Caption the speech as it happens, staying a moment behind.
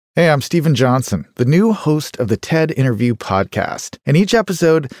Hey, I'm Stephen Johnson, the new host of the TED Interview podcast. In each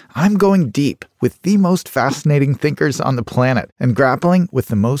episode, I'm going deep with the most fascinating thinkers on the planet and grappling with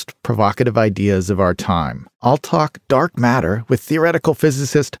the most provocative ideas of our time. I'll talk dark matter with theoretical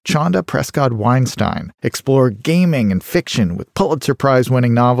physicist Chanda Prescott-Weinstein, explore gaming and fiction with Pulitzer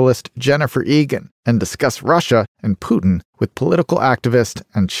Prize-winning novelist Jennifer Egan, and discuss Russia and Putin with political activist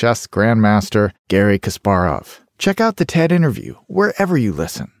and chess grandmaster Garry Kasparov. Check out the TED Interview wherever you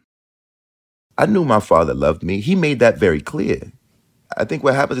listen. I knew my father loved me. He made that very clear. I think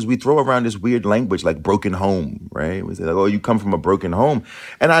what happens is we throw around this weird language like broken home, right? We say, like, oh, you come from a broken home.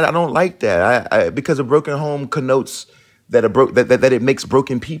 And I don't like that because a broken home connotes that that it makes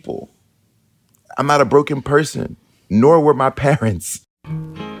broken people. I'm not a broken person, nor were my parents.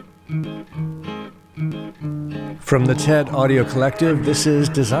 From the TED Audio Collective, this is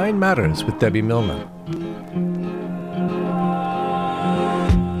Design Matters with Debbie Millman.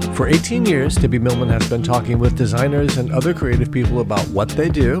 For 18 years, Debbie Millman has been talking with designers and other creative people about what they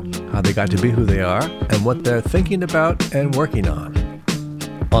do, how they got to be who they are, and what they're thinking about and working on.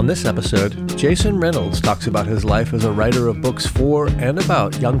 On this episode, Jason Reynolds talks about his life as a writer of books for and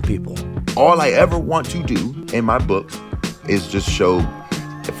about young people. All I ever want to do in my books is just show,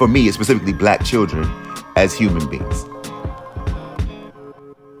 for me, specifically Black children, as human beings.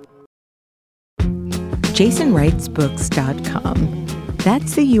 JasonWritesBooks.com.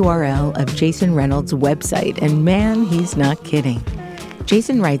 That's the URL of Jason Reynolds' website, and man, he's not kidding.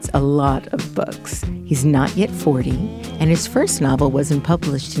 Jason writes a lot of books. He's not yet 40, and his first novel wasn't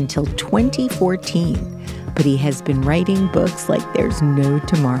published until 2014, but he has been writing books like there's no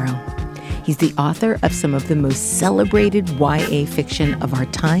tomorrow. He's the author of some of the most celebrated YA fiction of our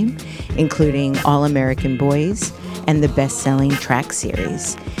time, including All American Boys and the best-selling Track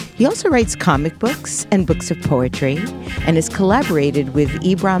series. He also writes comic books and books of poetry and has collaborated with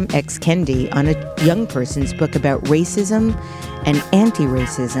Ibram X. Kendi on a young person's book about racism and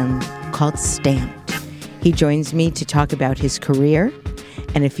anti-racism called Stamped. He joins me to talk about his career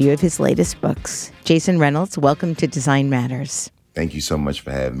and a few of his latest books. Jason Reynolds, welcome to Design Matters. Thank you so much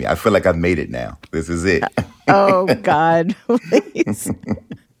for having me. I feel like I've made it now. This is it. Oh, God, please.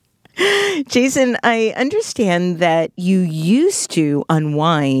 Jason, I understand that you used to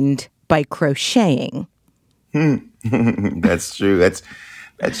unwind by crocheting. That's true. That's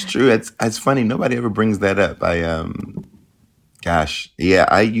true. That's funny. Nobody ever brings that up. I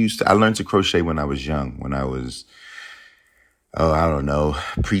learned to crochet when I was young, when I was,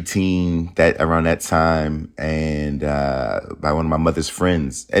 preteen, around that time, and by one of my mother's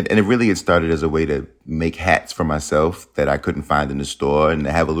friends. And it started as a way to make hats for myself that I couldn't find in the store and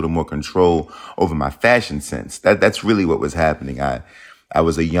to have a little more control over my fashion sense. That's really what was happening. I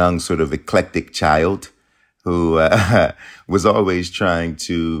was a young sort of eclectic child who was always trying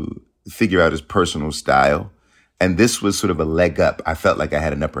to figure out his personal style. And this was sort of a leg up. I felt like I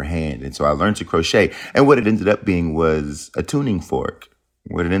had an upper hand. And so I learned to crochet. And what it ended up being was a tuning fork.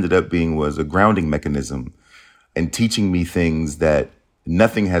 What it ended up being was a grounding mechanism and teaching me things that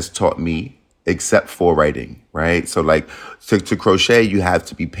nothing has taught me except for writing, right? So like to crochet, you have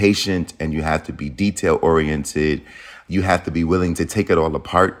to be patient and you have to be detail oriented. You have to be willing to take it all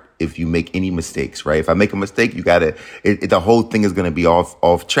apart if you make any mistakes, right? If I make a mistake, the whole thing is going to be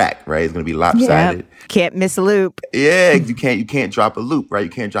off track, right? It's going to be lopsided. Yeah, can't miss a loop. Yeah, you can't drop a loop, right?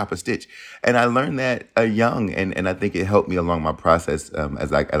 You can't drop a stitch. And I learned that young, and I think it helped me along my process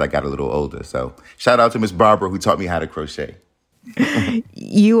as I got a little older. So shout out to Miss Barbara who taught me how to crochet.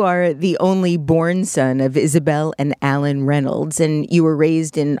 You are the only born son of Isabel and Alan Reynolds, and you were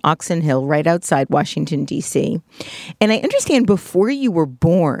raised in Oxon Hill, right outside Washington, D.C. And I understand before you were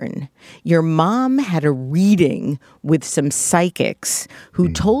born, your mom had a reading with some psychics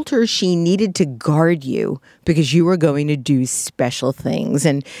who told her she needed to guard you because you were going to do special things.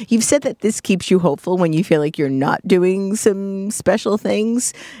 And you've said that this keeps you hopeful when you feel like you're not doing some special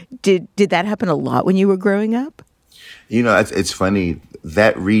things. Did that happen a lot when you were growing up? You know, it's funny.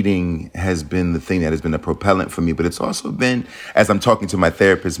 That reading has been the thing that has been a propellant for me, but it's also been, as I'm talking to my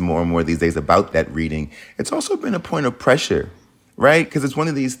therapist more and more these days about that reading, it's also been a point of pressure, right? Because it's one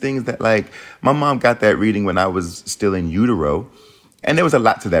of these things that, like, my mom got that reading when I was still in utero, and there was a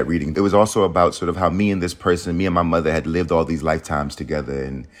lot to that reading. It was also about sort of how me and my mother had lived all these lifetimes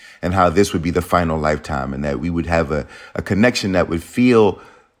together, and how this would be the final lifetime, and that we would have a connection that would feel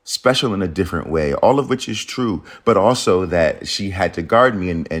special in a different way, all of which is true, but also that she had to guard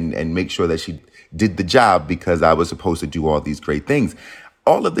me and make sure that she did the job because I was supposed to do all these great things.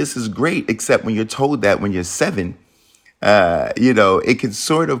 All of this is great, except when you're told that when you're 7, it can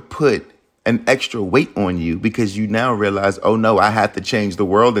sort of put an extra weight on you because you now realize, oh no, I have to change the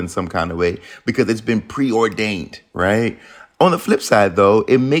world in some kind of way because it's been preordained, right? On the flip side, though,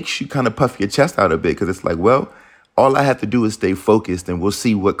 it makes you kind of puff your chest out a bit because it's like, well, all I have to do is stay focused and we'll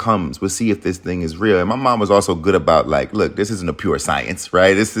see what comes. We'll see if this thing is real. And my mom was also good about like, look, this isn't a pure science,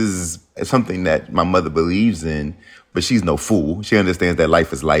 right? This is something that my mother believes in, but she's no fool. She understands that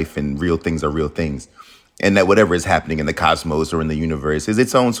life is life and real things are real things. And that whatever is happening in the cosmos or in the universe is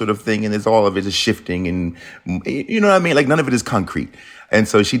its own sort of thing. And it's all of it is shifting. And you know what I mean? Like none of it is concrete. And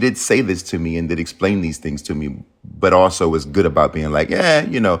so she did say this to me and did explain these things to me, but also was good about being like, yeah,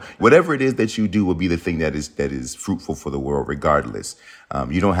 you know, whatever it is that you do will be the thing that is fruitful for the world regardless.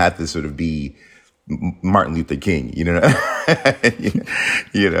 You don't have to sort of be Martin Luther King, you know,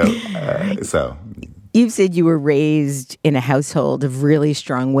 so. You've said you were raised in a household of really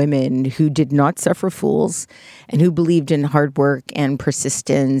strong women who did not suffer fools and who believed in hard work and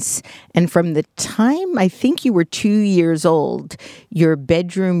persistence. And from the time I think you were 2 years old, your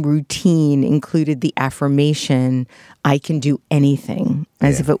bedroom routine included the affirmation, I can do anything,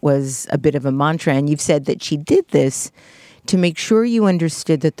 as if it was a bit of a mantra. And you've said that she did this to make sure you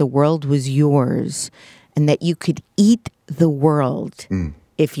understood that the world was yours and that you could eat the world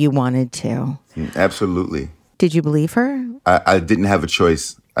if you wanted to. Absolutely. Did you believe her? I didn't have a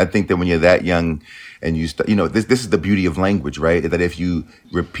choice. I think that when you're that young and you start, this is the beauty of language, right? That if you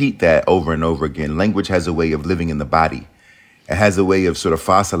repeat that over and over again, language has a way of living in the body. It has a way of sort of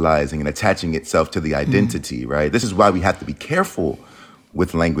fossilizing and attaching itself to the identity, right? This is why we have to be careful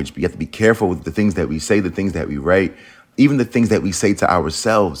with language. We have to be careful with the things that we say, the things that we write, even the things that we say to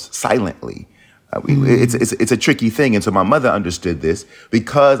ourselves silently. It's a tricky thing. And so my mother understood this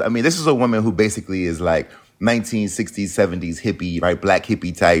because, this is a woman who basically is like 1960s, 70s hippie, right? Black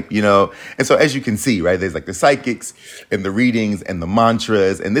hippie type, And so as you can see, right, there's like the psychics and the readings and the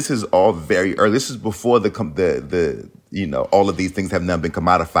mantras. And this is all very early. This is before all of these things have now been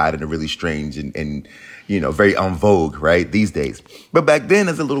commodified in a really strange and very en vogue, right, these days. But back then,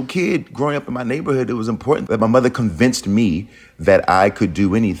 as a little kid growing up in my neighborhood, it was important that my mother convinced me that I could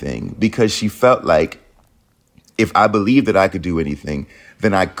do anything because she felt like if I believed that I could do anything,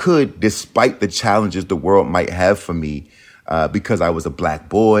 then I could, despite the challenges the world might have for me, because I was a black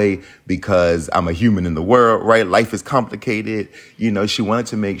boy, because I'm a human in the world, right? Life is complicated. She wanted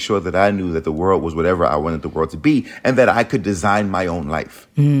to make sure that I knew that the world was whatever I wanted the world to be and that I could design my own life,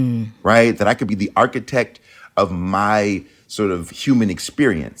 right? That I could be the architect of my sort of human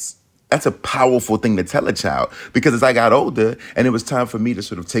experience. That's a powerful thing to tell a child because as I got older and it was time for me to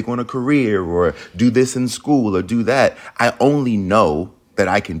sort of take on a career or do this in school or do that, I only know that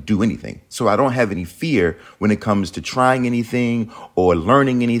I can do anything. So I don't have any fear when it comes to trying anything or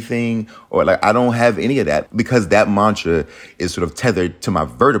learning anything or I don't have any of that because that mantra is sort of tethered to my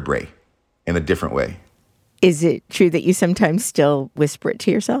vertebrae in a different way. Is it true that you sometimes still whisper it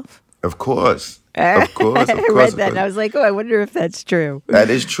to yourself? Of course. Of course. I read that and I was like, I wonder if that's true. That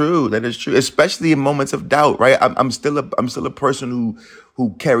is true. Especially in moments of doubt, right? I'm still a person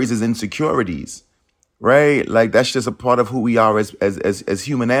who carries his insecurities. Right? Like that's just a part of who we are as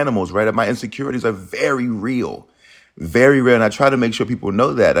human animals, right? My insecurities are very real. Very real. And I try to make sure people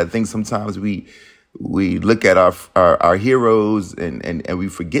know that. I think sometimes we look at our heroes and we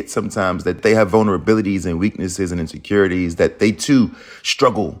forget sometimes that they have vulnerabilities and weaknesses and insecurities, that they too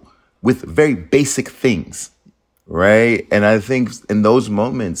struggle with very basic things. Right? And I think in those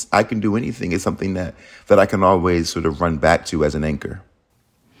moments, I can do anything. It's something that I can always sort of run back to as an anchor.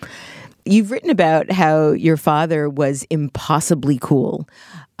 You've written about how your father was impossibly cool.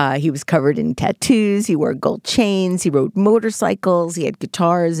 He was covered in tattoos. He wore gold chains. He rode motorcycles. He had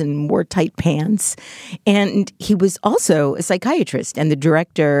guitars and wore tight pants. And he was also a psychiatrist and the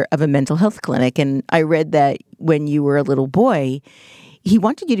director of a mental health clinic. And I read that when you were a little boy, he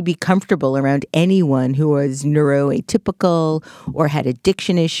wanted you to be comfortable around anyone who was neuroatypical or had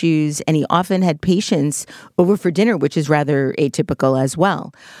addiction issues, and he often had patients over for dinner, which is rather atypical as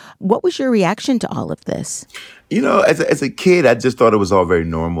well. What was your reaction to all of this? As a kid, I just thought it was all very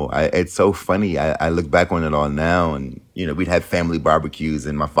normal. It's so funny. I look back on it all now, and we'd have family barbecues,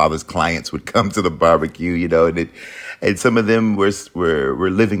 and my father's clients would come to the barbecue, and some of them were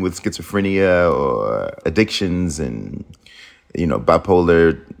living with schizophrenia or addictions and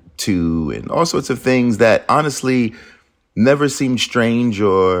bipolar 2 and all sorts of things that honestly never seemed strange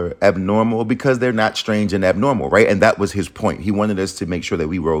or abnormal because they're not strange and abnormal, right? And that was his point. He wanted us to make sure that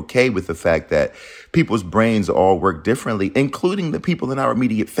we were okay with the fact that people's brains all work differently, including the people in our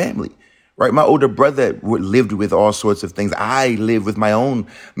immediate family, right? My older brother lived with all sorts of things. I lived with my own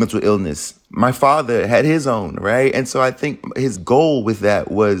mental illness. My father had his own, right? And so I think his goal with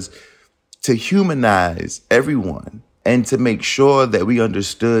that was to humanize everyone and to make sure that we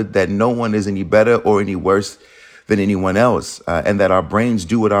understood that no one is any better or any worse than anyone else, and that our brains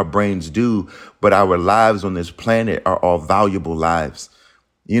do what our brains do, but our lives on this planet are all valuable lives.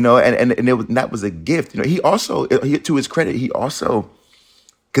 And that was a gift. He also, to his credit,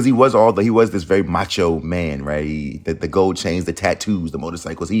 because he was this very macho man, right? The gold chains, the tattoos, the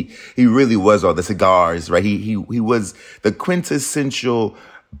motorcycles. He really was all the cigars, right? He was the quintessential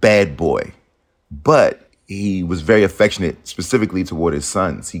bad boy, but he was very affectionate, specifically toward his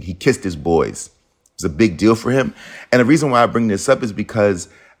sons. He kissed his boys. It was a big deal for him. And the reason why I bring this up is because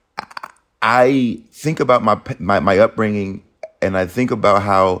I think about my upbringing, and I think about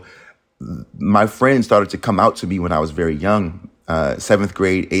how my friends started to come out to me when I was very young. 7th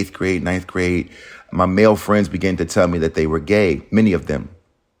grade, 8th grade, 9th grade. My male friends began to tell me that they were gay, many of them,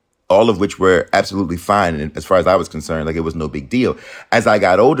 all of which were absolutely fine. And as far as I was concerned, like, it was no big deal. As I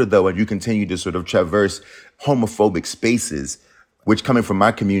got older, though, and you continue to sort of traverse homophobic spaces, which coming from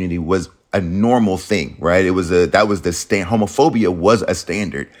my community was a normal thing, right? Homophobia was a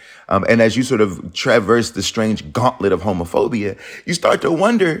standard. And as you sort of traverse the strange gauntlet of homophobia, you start to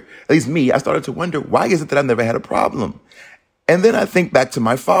wonder, at least me, I started to wonder, why is it that I've never had a problem? And then I think back to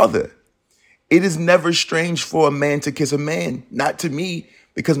my father. It is never strange for a man to kiss a man, not to me,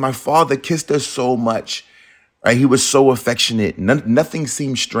 because my father kissed us so much. Right? He was so affectionate. Nothing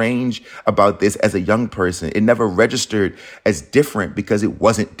seemed strange about this as a young person. It never registered as different because it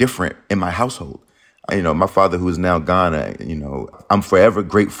wasn't different in my household. My father, who is now gone, I'm forever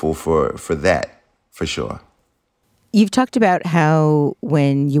grateful for that, for sure. You've talked about how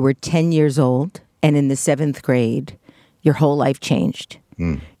when you were 10 years old and in the 7th grade, your whole life changed.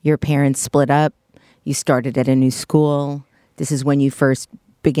 Your parents split up. You started at a new school. This is when you first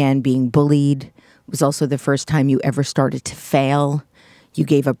began being bullied. It was also the first time you ever started to fail. You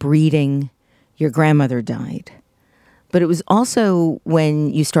gave up reading. Your grandmother died. But it was also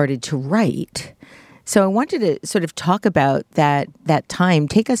when you started to write. So I wanted to sort of talk about that time.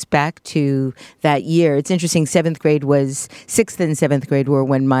 Take us back to that year. It's interesting, 7th grade was, 6th and 7th grade were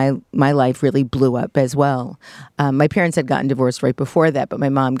when my life really blew up as well. My parents had gotten divorced right before that, but my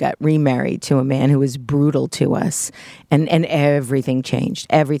mom got remarried to a man who was brutal to us. And everything changed.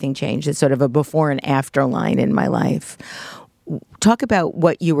 Everything changed. It's sort of a before and after line in my life. Talk about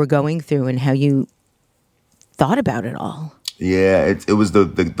what you were going through and how you thought about it all. Yeah, it was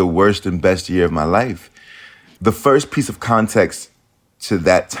the worst and best year of my life. The first piece of context to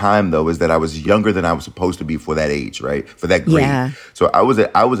that time, though, is that I was younger than I was supposed to be for that age, right? For that grade. Yeah. So I was a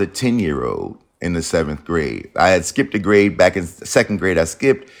 10-year-old in the 7th grade. I had skipped a grade back in 2nd grade. I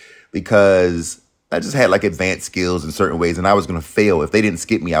skipped because I just had like advanced skills in certain ways, and I was going to fail. If they didn't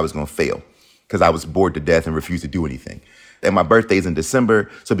skip me, I was going to fail because I was bored to death and refused to do anything. And my birthday's in December.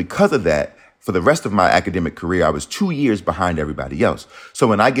 So because of that, for the rest of my academic career, I was 2 years behind everybody else.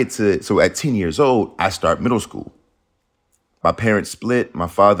 So at 10 years old, I start middle school. My parents split, my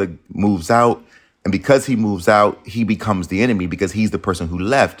father moves out, and because he moves out, he becomes the enemy because he's the person who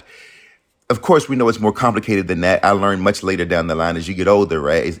left. Of course, we know it's more complicated than that. I learned much later down the line as you get older,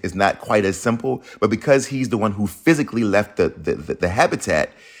 right? It's not quite as simple, but because he's the one who physically left the habitat,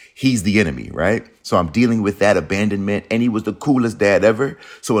 he's the enemy, right? So I'm dealing with that abandonment, and he was the coolest dad ever.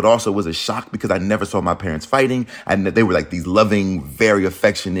 So it also was a shock because I never saw my parents fighting. And they were like these loving, very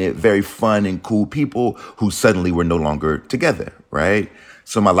affectionate, very fun and cool people who suddenly were no longer together, right?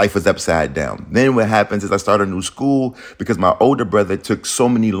 So my life was upside down. Then what happens is I start a new school because my older brother took so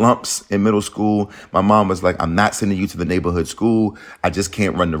many lumps in middle school. My mom was like, I'm not sending you to the neighborhood school. I just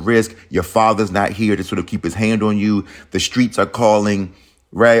can't run the risk. Your father's not here to sort of keep his hand on you. The streets are calling.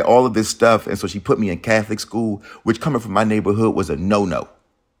 Right? All of this stuff. And so she put me in Catholic school, which coming from my neighborhood was a no-no.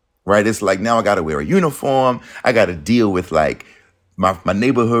 Right? It's like now I got to wear a uniform. I got to deal with like my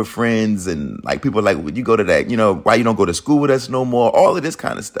neighborhood friends and like people like, would you go to that? Why you don't go to school with us no more? All of this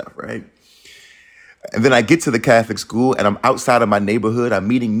kind of stuff. Right? And then I get to the Catholic school and I'm outside of my neighborhood. I'm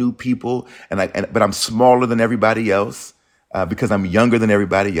meeting new people but I'm smaller than everybody else because I'm younger than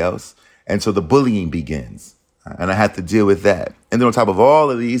everybody else. And so the bullying begins. And I had to deal with that. And then on top of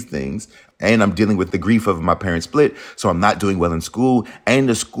all of these things, and I'm dealing with the grief of my parents split, so I'm not doing well in school. And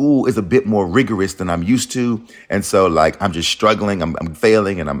the school is a bit more rigorous than I'm used to. And so like, I'm just struggling, I'm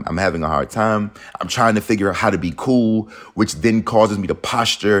failing, and I'm having a hard time. I'm trying to figure out how to be cool, which then causes me to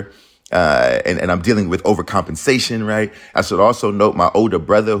posture. And I'm dealing with overcompensation, right? I should also note my older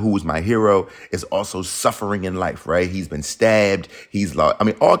brother, who was my hero, is also suffering in life, right? He's been stabbed. He's lost,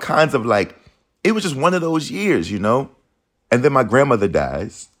 all kinds of like, it was just one of those years, And then my grandmother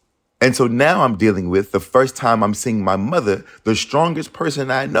dies. And so now I'm dealing with the first time I'm seeing my mother, the strongest person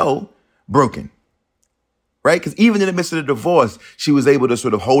I know, broken, right? Because even in the midst of the divorce, she was able to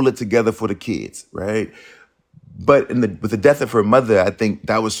sort of hold it together for the kids, right? But with the death of her mother, I think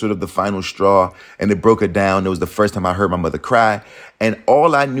that was sort of the final straw, and it broke her down. It was the first time I heard my mother cry. And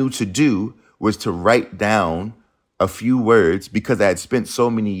all I knew to do was to write down a few words, because I had spent so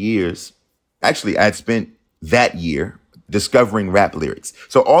many years. Actually, I had spent that year discovering rap lyrics.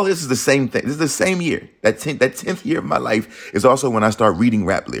 So all this is the same thing. This is the same year. That 10th year of my life is also when I start reading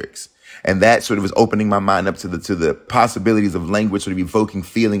rap lyrics. And that sort of is opening my mind up to the possibilities of language, sort of evoking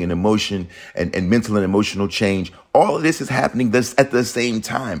feeling and emotion and mental and emotional change. All of this is happening at the same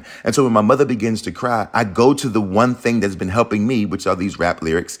time. And so when my mother begins to cry, I go to the one thing that's been helping me, which are these rap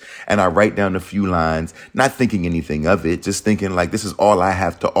lyrics. And I write down a few lines, not thinking anything of it, just thinking like, this is all I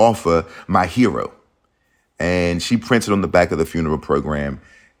have to offer my hero. And she prints it on the back of the funeral program.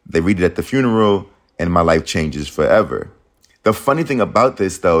 They read it at the funeral, and my life changes forever. The funny thing about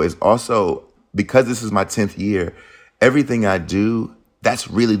this, though, is also because this is my 10th year, everything I do, that's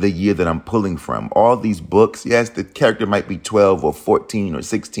really the year that I'm pulling from. All these books, yes, the character might be 12 or 14 or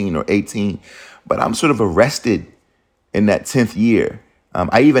 16 or 18, but I'm sort of arrested in that 10th year.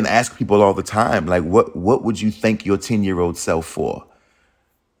 I even ask people all the time, like, what would you thank your 10-year-old self for?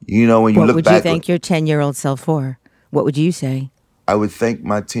 You know, when you look back. What would you thank your 10-year-old self for? What would you say? I would thank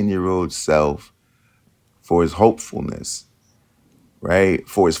my 10-year-old self for his hopefulness, right?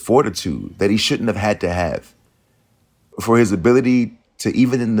 For his fortitude that he shouldn't have had to have. For his ability to,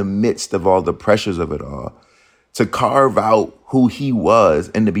 even in the midst of all the pressures of it all, to carve out who he was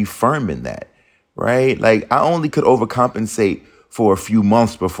and to be firm in that, right? Like, I only could overcompensate for a few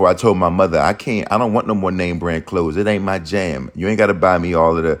months before I told my mother, I don't want no more name brand clothes. It ain't my jam. You ain't got to buy me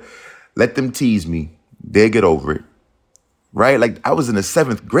all of let them tease me. They'll get over it. Right? Like, I was in the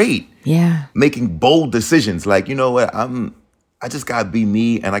 7th grade. Yeah. Making bold decisions. Like, you know what? I just got to be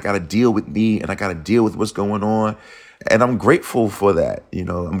me, and I got to deal with me, and I got to deal with what's going on. And I'm grateful for that. You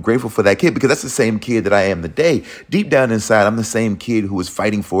know, I'm grateful for that kid, because that's the same kid that I am today. Deep down inside, I'm the same kid who is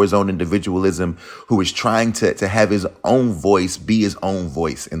fighting for his own individualism, who is trying to have his own voice, be his own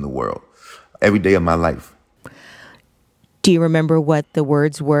voice in the world every day of my life. Do you remember what the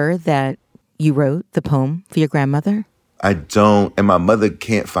words were that you wrote, the poem, for your grandmother? I don't. And my mother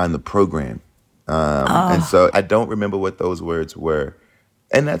can't find the program. And so I don't remember what those words were.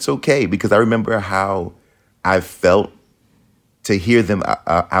 And that's okay, because I remember how I felt to hear them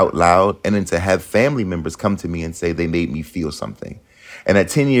out loud, and then to have family members come to me and say they made me feel something. And at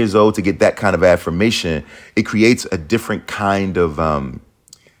 10 years old, to get that kind of affirmation, it creates a different kind of a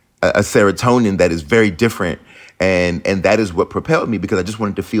serotonin that is very different. And that is what propelled me, because I just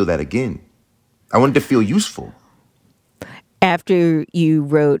wanted to feel that again. I wanted to feel useful. After you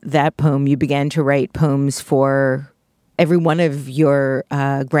wrote that poem, you began to write poems for every one of your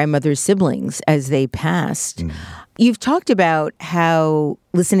grandmother's siblings as they passed. Mm. You've talked about how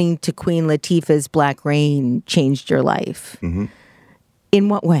listening to Queen Latifah's Black Rain changed your life. Mm-hmm. In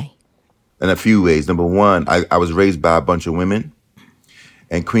what way? In a few ways. Number one, I was raised by a bunch of women,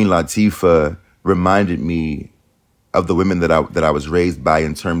 and Queen Latifah reminded me of the women that I was raised by,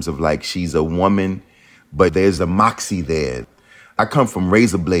 in terms of, like, she's a woman, but there's a moxie there. I come from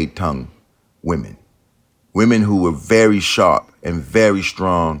razor blade tongue women who were very sharp and very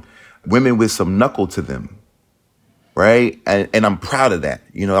strong, women with some knuckle to them, right? And I'm proud of that.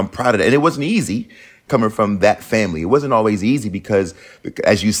 You know, I'm proud of that. And it wasn't easy coming from that family. It wasn't always easy because,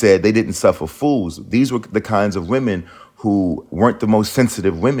 as you said, they didn't suffer fools. These were the kinds of women who weren't the most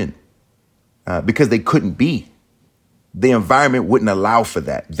sensitive women because they couldn't be. The environment wouldn't allow for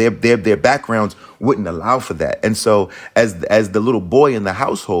that. Their backgrounds wouldn't allow for that. And so as the little boy in the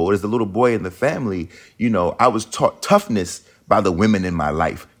household, as the little boy in the family, you know, I was taught toughness by the women in my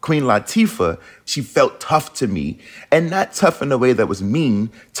life. Queen Latifah, she felt tough to me, and not tough in a way that was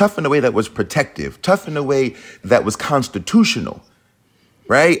mean, tough in a way that was protective, tough in a way that was constitutional.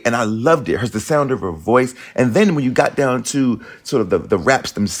 Right? And I loved it. The sound of her voice. And then when you got down to sort of the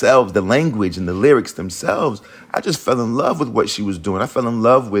raps themselves, the language and the lyrics themselves, I just fell in love with what she was doing. I fell in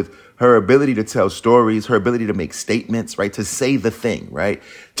love with her ability to tell stories, her ability to make statements, right? To say the thing, right?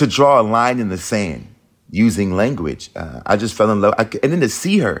 To draw a line in the sand using language. I just fell in love. And then to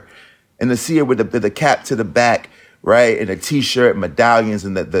see her with the cap to the back, right, and a T-shirt, medallions,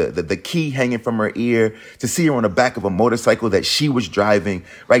 and the key hanging from her ear, to see her on the back of a motorcycle that she was driving,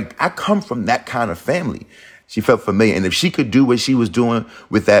 right? I come from that kind of family. She felt familiar, and if she could do what she was doing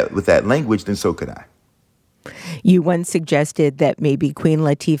with that language, then so could I. You once suggested that maybe Queen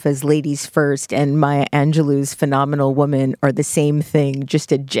Latifah's Ladies First and Maya Angelou's Phenomenal Woman are the same thing,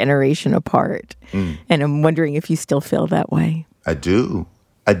 just a generation apart. Mm. And I'm wondering if you still feel that way. I do.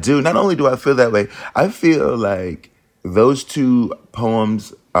 I do. Not only do I feel that way, I feel like those two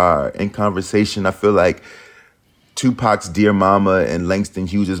poems are in conversation. I feel like Tupac's Dear Mama and Langston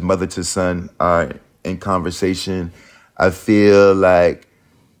Hughes' Mother to Son are in conversation. I feel like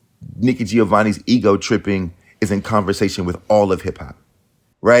Nikki Giovanni's Ego Tripping is in conversation with all of hip hop,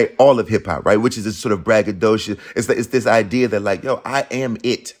 right? All of hip hop, right? Which is this sort of braggadocious. It's this idea that like, yo, I am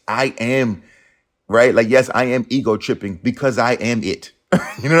it. I am, right? Like, yes, I am ego tripping because I am it.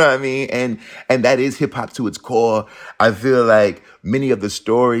 You know what I mean? And that is hip hop to its core. I feel like many of the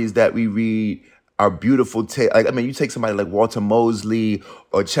stories that we read are beautiful. Like, I mean, you take somebody like Walter Mosley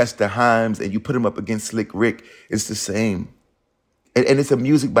or Chester Himes and you put them up against Slick Rick, it's the same. And it's a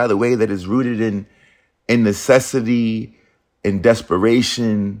music, by the way, that is rooted in necessity, in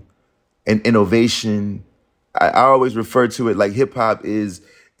desperation, in innovation. I always refer to it like hip hop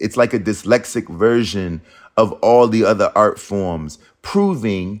it's like a dyslexic version of all the other art forms,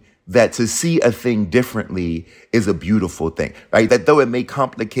 proving that to see a thing differently is a beautiful thing, right? That though it may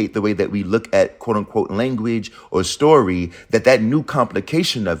complicate the way that we look at quote unquote language or story, that new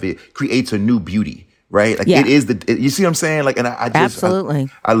complication of it creates a new beauty, right? Like it is you see what I'm saying? Like, and I just, absolutely.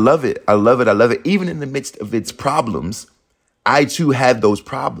 I love it. I love it. I love it. Even in the midst of its problems, I too have those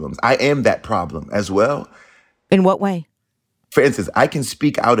problems. I am that problem as well. In what way? For instance, I can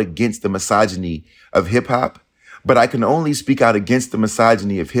speak out against the misogyny of hip hop, but I can only speak out against the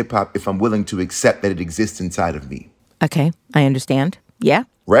misogyny of hip hop if I'm willing to accept that it exists inside of me. Okay, I understand. Yeah.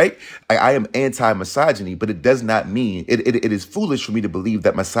 Right? I am anti-misogyny, but it does not mean, it is foolish for me to believe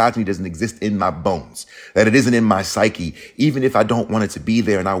that misogyny doesn't exist in my bones, that it isn't in my psyche, even if I don't want it to be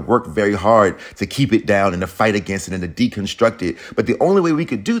there and I work very hard to keep it down and to fight against it and to deconstruct it. But the only way we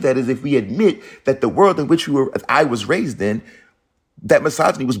could do that is if we admit that the world in which I was raised in, that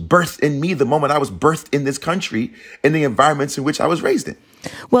misogyny was birthed in me the moment I was birthed in this country, in the environments in which I was raised in.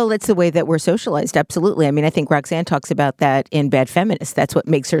 Well, it's the way that we're socialized. Absolutely. I mean, I think Roxanne talks about that in Bad Feminist. That's what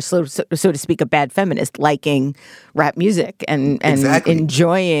makes her, so to speak, a bad feminist, liking rap music and Exactly.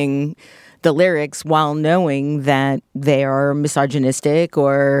 enjoying the lyrics while knowing that they are misogynistic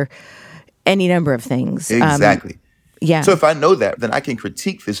or any number of things. Exactly. Yeah. So if I know that, then I can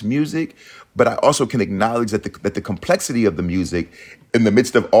critique this music, but I also can acknowledge that the complexity of the music in the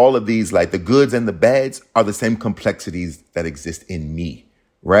midst of all of these, like the goods and the bads, are the same complexities that exist in me,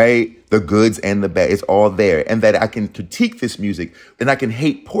 right? The goods and the bad, it's all there. And that I can critique this music and I can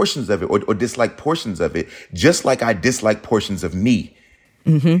hate portions of it or dislike portions of it, just like I dislike portions of me.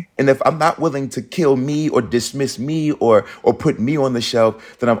 Mm-hmm. And if I'm not willing to kill me or dismiss me or put me on the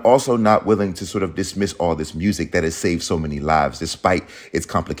shelf, then I'm also not willing to sort of dismiss all this music that has saved so many lives despite its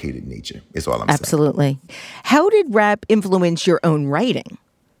complicated nature. Is all I'm saying. Absolutely. How did rap influence your own writing?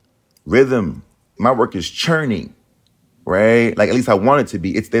 Rhythm. My work is churning, right? Like, at least I want it to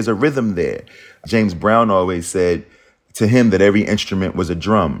be. There's a rhythm there. James Brown always said to him that every instrument was a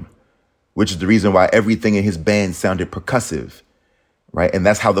drum, which is the reason why everything in his band sounded percussive. Right? And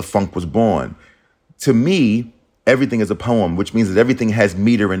that's how the funk was born. To me, everything is a poem, which means that everything has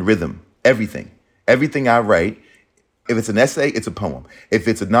meter and rhythm. Everything. Everything I write, if it's an essay, it's a poem. If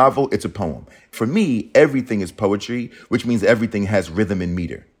it's a novel, it's a poem. For me, everything is poetry, which means everything has rhythm and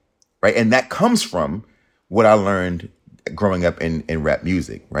meter. Right? And that comes from what I learned growing up in rap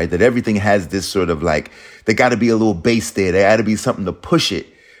music, right? That everything has this sort of like, there got to be a little bass there. There got to be something to push it,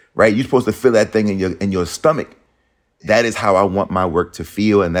 right? You're supposed to feel that thing in your stomach. That is how I want my work to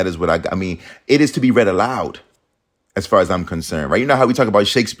feel. And that is what I mean, it is to be read aloud as far as I'm concerned, right? You know how we talk about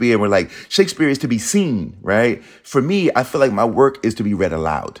Shakespeare and we're like, Shakespeare is to be seen, right? For me, I feel like my work is to be read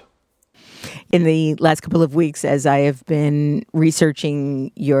aloud. In the last couple of weeks, as I have been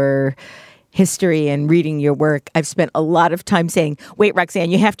researching your history and reading your work, I've spent a lot of time saying, wait, Roxanne,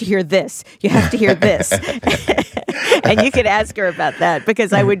 you have to hear this. You have to hear this. And you could ask her about that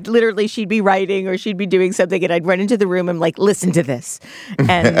because I would literally, she'd be writing or she'd be doing something and I'd run into the room and like, listen to this.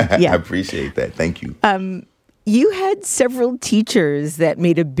 And yeah. I appreciate that. Thank you. You had several teachers that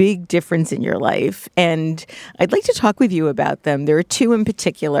made a big difference in your life, and I'd like to talk with you about them. There are two in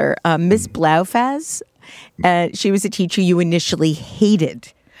particular. Miss Blaufaz, she was a teacher you initially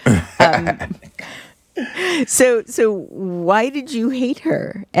hated. So why did you hate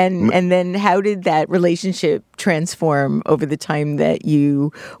her? And then how did that relationship transform over the time that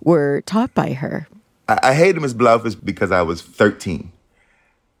you were taught by her? I hated Miss Blaufaz because I was 13.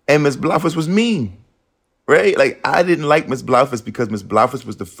 And Miss Blaufaz was mean, right? Like, I didn't like Miss Blaufaz because Miss Blaufaz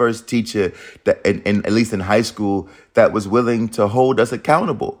was the first teacher that, at least in high school, that was willing to hold us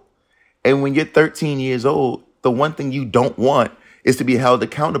accountable. And when you're 13 years old, the one thing you don't want is to be held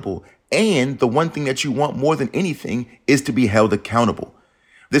accountable. And the one thing that you want more than anything is to be held accountable.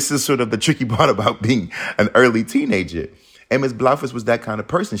 This is sort of the tricky part about being an early teenager. And Ms. Blaufus was that kind of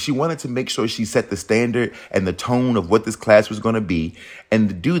person. She wanted to make sure she set the standard and the tone of what this class was going to be. And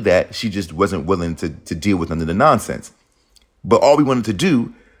to do that, she just wasn't willing to deal with none of the nonsense. But all we wanted to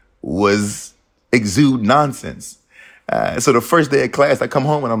do was exude nonsense. So the first day of class, I come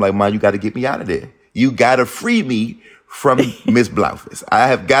home and I'm like, Mom, you got to get me out of there. You got to free me from Miss Blaufus. I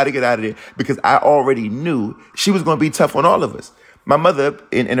have got to get out of there because I already knew she was going to be tough on all of us. My mother,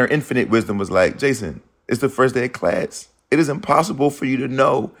 in her infinite wisdom, was like, Jason, it's the first day of class. It is impossible for you to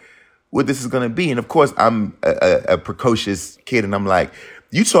know what this is going to be. And of course, I'm a precocious kid. And I'm like,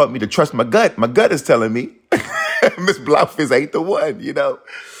 you taught me to trust my gut. My gut is telling me Miss Blaufus ain't the one, you know.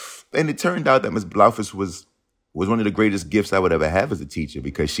 And it turned out that Miss Blaufus was one of the greatest gifts I would ever have as a teacher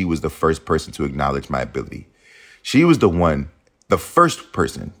because she was the first person to acknowledge my ability. She was the first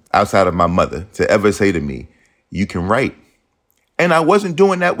person outside of my mother to ever say to me, you can write. And I wasn't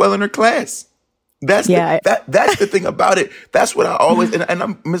doing that well in her class. That's the thing about it. That's what I always,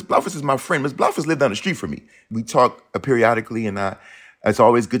 and Miss Blaufus is my friend. Miss Blaufus lived down the street from me. We talk periodically and it's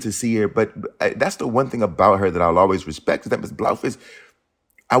always good to see her. But that's the one thing about her that I'll always respect is that Miss Blaufus,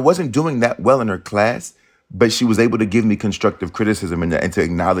 I wasn't doing that well in her class, but she was able to give me constructive criticism and to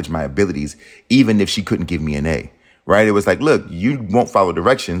acknowledge my abilities, even if she couldn't give me an A, right? It was like, look, you won't follow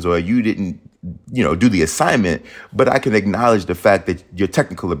directions or you didn't, do the assignment, but I can acknowledge the fact that your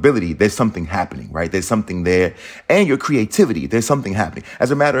technical ability, there's something happening, right? There's something there. And your creativity, there's something happening.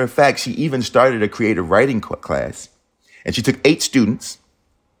 As a matter of fact, she even started a creative writing class and she took 8 students,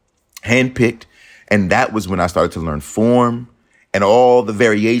 handpicked. And that was when I started to learn form and all the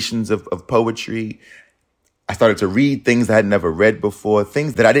variations of poetry. I started to read things I had never read before,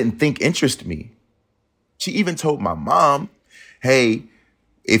 things that I didn't think interest me. She even told my mom, hey,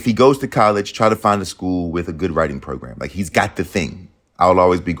 if he goes to college, try to find a school with a good writing program. Like he's got the thing. I'll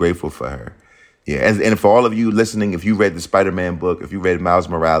always be grateful for her. Yeah. And for all of you listening, if you read the Spider-Man book, if you read Miles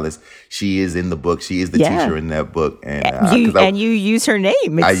Morales, she is in the book. She is the teacher in that book. And you use her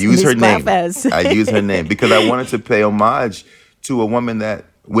name. I use her name. I use her name because I wanted to pay homage to a woman that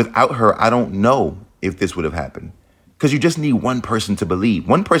without her, I don't know if this would have happened. Because you just need one person to believe,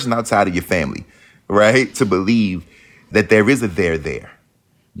 one person outside of your family, right? To believe that there is a there.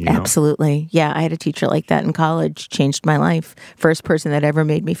 You know? Absolutely. Yeah, I had a teacher like that in college, changed my life. First person that ever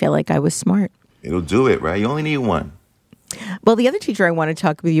made me feel like I was smart. It'll do it, right? You only need one. Well, the other teacher I want to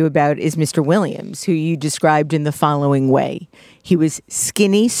talk with you about is Mr. Williams, who you described in the following way. He was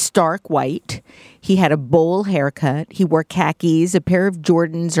skinny, stark white. He had a bowl haircut. He wore khakis, a pair of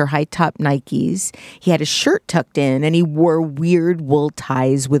Jordans or high-top Nikes. He had a shirt tucked in, and he wore weird wool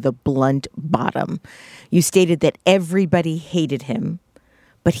ties with a blunt bottom. You stated that everybody hated him,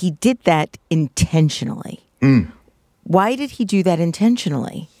 but he did that intentionally. Why did he do that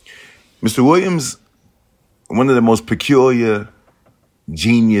intentionally? Mr. Williams, one of the most peculiar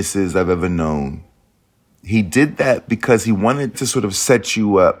geniuses I've ever known. He did that because he wanted to sort of set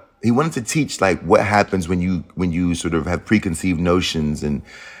you up. He wanted to teach like what happens when you sort of have preconceived notions and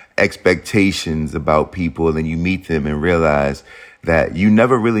expectations about people and you meet them and realize that you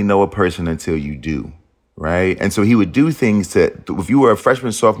never really know a person until you do. Right. And so he would do things if you were a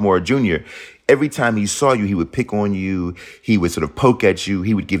freshman, sophomore, or junior, every time he saw you, he would pick on you. He would sort of poke at you.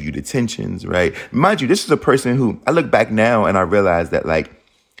 He would give you detentions. Right. Mind you, this is a person who I look back now and I realize that like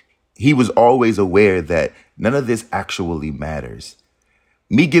he was always aware that none of this actually matters.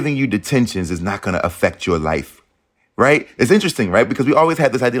 Me giving you detentions is not going to affect your life. Right? It's interesting, right? Because we always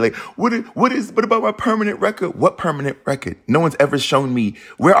had this idea like, what about my permanent record? What permanent record? No one's ever shown me,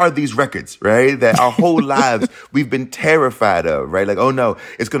 where are these records, right? That our whole lives we've been terrified of, right? Like, oh no,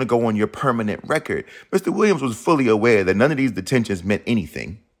 it's going to go on your permanent record. Mr. Williams was fully aware that none of these detentions meant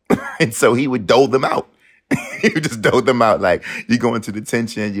anything. And so he would dole them out. He would just dole them out like, you go into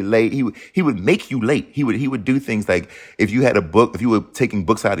detention, you're late. He would make you late. He would do things like, if you had a book, if you were taking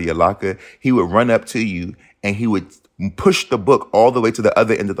books out of your locker, he would run up to you and he would push the book all the way to the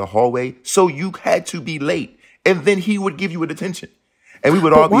other end of the hallway. So you had to be late. And then he would give you a detention. And we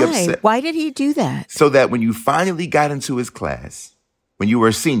would all be upset. Why did he do that? So that when you finally got into his class, when you were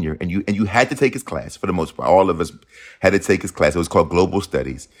a senior and you had to take his class, for the most part, all of us had to take his class. It was called Global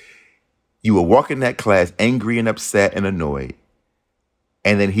Studies. You would walk in that class angry and upset and annoyed.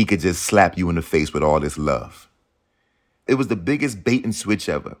 And then he could just slap you in the face with all this love. It was the biggest bait and switch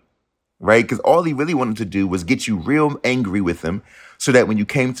ever. Right? Because all he really wanted to do was get you real angry with him so that when you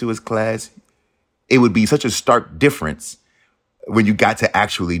came to his class, it would be such a stark difference when you got to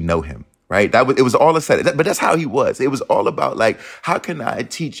actually know him. Right? It was all a set. But that's how he was. It was all about like, how can I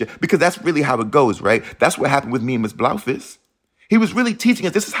teach you? Because that's really how it goes, right? That's what happened with me and Miss Blaufus. He was really teaching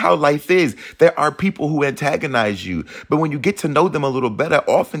us this is how life is. There are people who antagonize you, but when you get to know them a little better,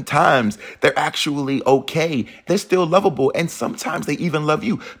 oftentimes they're actually okay. They're still lovable, and sometimes they even love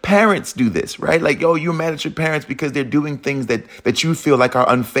you. Parents do this, right? Like, you're mad at your parents because they're doing things that you feel like are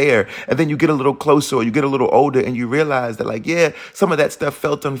unfair, and then you get a little closer or you get a little older and you realize that, like, yeah, some of that stuff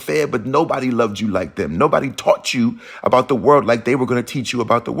felt unfair, but nobody loved you like them. Nobody taught you about the world like they were going to teach you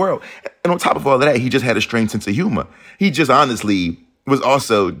about the world. And on top of all of that, he just had a strange sense of humor. He just honestly was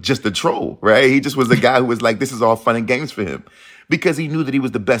also just a troll, right? He just was a guy who was like, this is all fun and games for him because he knew that he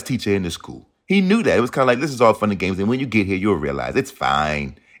was the best teacher in the school. He knew that. It was kind of like, this is all fun and games. And when you get here, you'll realize it's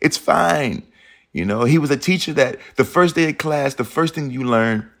fine. It's fine. You know, he was a teacher that the first day of class, the first thing you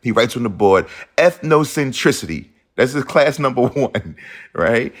learn, he writes on the board, ethnocentricity. That's his class number 1,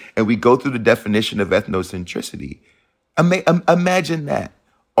 right? And we go through the definition of ethnocentricity. Imagine that.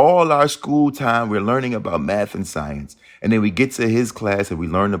 All our school time, we're learning about math and science. And then we get to his class and we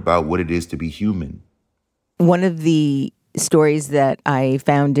learn about what it is to be human. One of the stories that I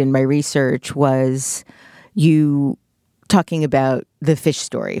found in my research was you talking about the fish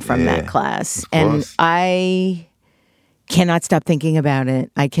story from that class. And I cannot stop thinking about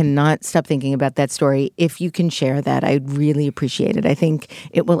it. I cannot stop thinking about that story. If you can share that, I'd really appreciate it. I think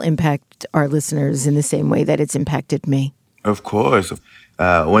it will impact our listeners in the same way that it's impacted me. Of course.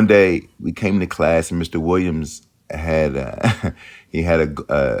 One day we came to class and Mr. Williams had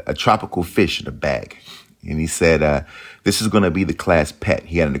a tropical fish in a bag. And he said, this is going to be the class pet.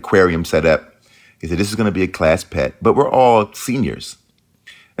 He had an aquarium set up. He said, this is going to be a class pet, but we're all seniors.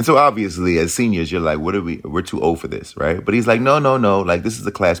 And so obviously as seniors, you're like, we're too old for this, right? But he's like, no. Like, this is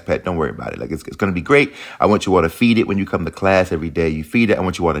a class pet. Don't worry about it. Like, it's going to be great. I want you all to feed it when you come to class every day. You feed it. I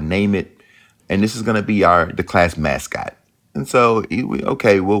want you all to name it. And this is going to be the class mascot. And so,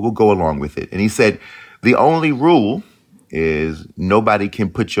 we'll go along with it. And he said, the only rule is nobody can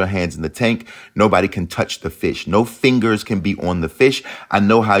put your hands in the tank. Nobody can touch the fish. No fingers can be on the fish. I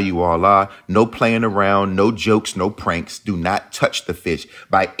know how you all are. No playing around, no jokes, no pranks. Do not touch the fish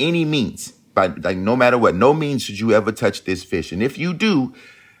by any means. No matter what, no means should you ever touch this fish. And if you do,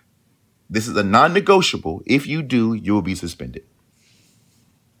 this is a non-negotiable. If you do, you will be suspended.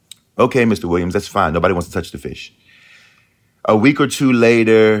 Okay, Mr. Williams, that's fine. Nobody wants to touch the fish. A week or two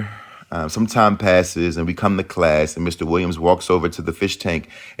later, some time passes and we come to class and Mr. Williams walks over to the fish tank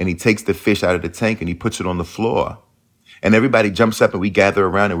and he takes the fish out of the tank and he puts it on the floor. And everybody jumps up and we gather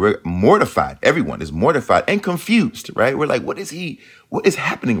around and we're mortified. Everyone is mortified and confused, right? We're like, what is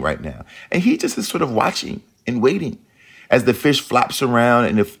happening right now? And he just is sort of watching and waiting as the fish flops around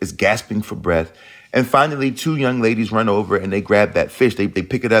and is gasping for breath. And finally, 2 young ladies run over and they grab that fish. They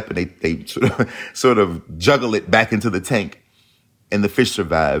pick it up and they sort of juggle it back into the tank. And the fish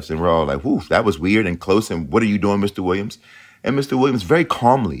survives. And we're all like, whew, that was weird and close. And what are you doing, Mr. Williams? And Mr. Williams very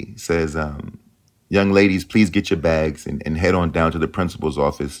calmly says, young ladies, please get your bags and head on down to the principal's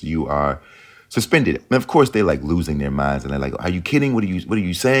office. You are suspended. And of course, they're like losing their minds. And they're like, are you kidding? What are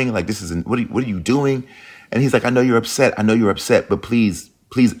you saying? Like, this isn't, what are you doing? And he's like, I know you're upset, but please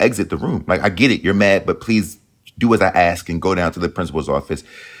exit the room. Like, I get it. You're mad, but please do as I ask and go down to the principal's office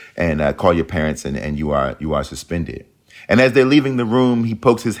and call your parents and you are suspended. And as they're leaving the room, he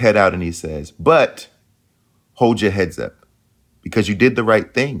pokes his head out and he says, but hold your heads up because you did the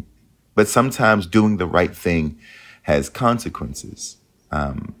right thing. But sometimes doing the right thing has consequences.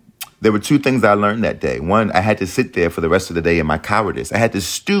 There were 2 things I learned that day. One, I had to sit there for the rest of the day in my cowardice. I had to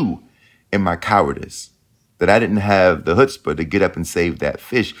stew in my cowardice that I didn't have the chutzpah to get up and save that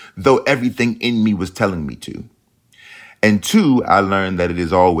fish, though everything in me was telling me to. And 2, I learned that it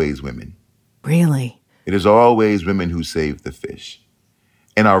is always women. Really? It is always women who save the fish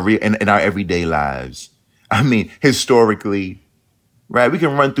in our everyday lives. I mean, historically, right? We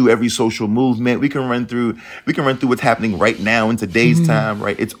can run through every social movement. We can run through what's happening right now in today's time,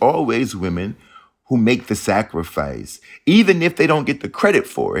 right? It's always women who make the sacrifice, even if they don't get the credit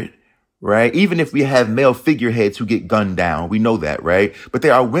for it, right? Even if we have male figureheads who get gunned down, we know that, right? But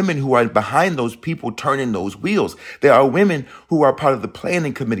there are women who are behind those people turning those wheels. There are women who are part of the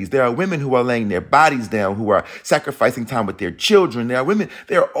planning committees. There are women who are laying their bodies down, who are sacrificing time with their children. There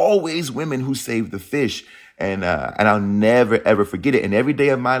are always women who save the fish. And I'll never, ever forget it. And every day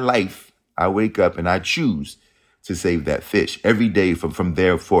of my life, I wake up and I choose to save that fish every day from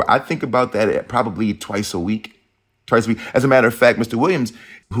there forward. I think about that probably twice a week. As a matter of fact, Mr. Williams,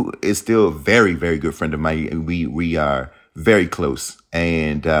 who is still a very, very good friend of mine, we are very close.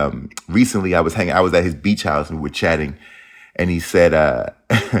 And recently I was at his beach house and we were chatting. And he said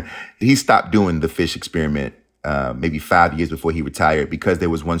he stopped doing the fish experiment maybe 5 years before he retired because there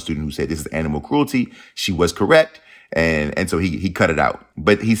was one student who said this is animal cruelty. She was correct. And so he cut it out.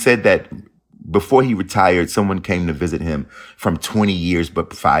 But he said that before he retired, someone came to visit him from 20 years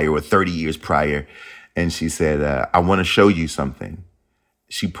prior or 30 years prior. And she said, I want to show you something.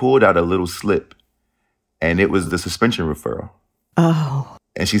 She pulled out a little slip, and it was the suspension referral. Oh.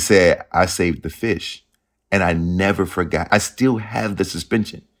 And she said, I saved the fish. And I never forgot. I still have the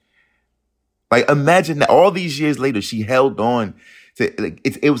suspension. Like, imagine that all these years later, she held on to, like,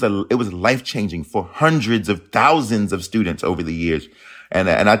 it was life-changing for hundreds of thousands of students over the years. And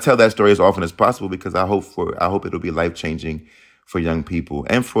I tell that story as often as possible because I hope it'll be life-changing for young people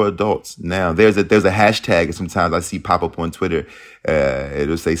and for adults. Now, there's a hashtag sometimes I see pop up on Twitter.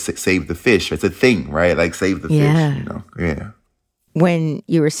 It'll say save the fish. It's a thing, right? Like save the fish, you know? Yeah. When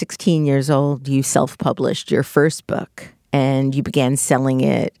you were 16 years old, you self-published your first book and you began selling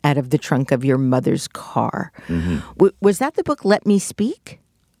it out of the trunk of your mother's car. Mm-hmm. Was that the book, Let Me Speak?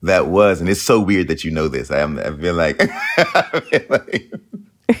 That was, and it's so weird that you know this. I feel like...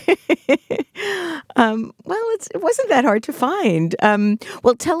 Well, it wasn't that hard to find.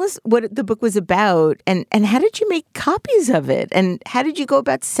 Well, tell us what the book was about and how did you make copies of it? And how did you go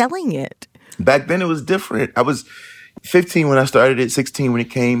about selling it? Back then, it was different. I was 15 when I started it, 16 when it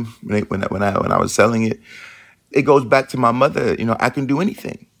came, when I was selling it. It goes back to my mother, you know, I can do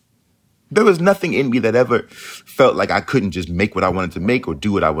anything. There was nothing in me that ever felt like I couldn't just make what I wanted to make or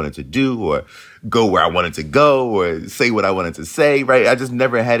do what I wanted to do or go where I wanted to go or say what I wanted to say, right? I just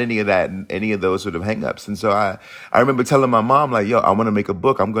never had any of that, any of those sort of hangups. And so I remember telling my mom, like, yo, I want to make a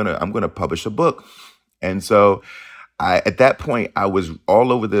book. I'm going to publish a book. And so at that point, I was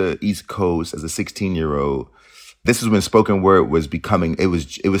all over the East Coast as a 16-year-old. This is when spoken word was becoming, it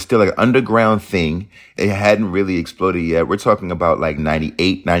was still like an underground thing. It hadn't really exploded yet. We're talking about like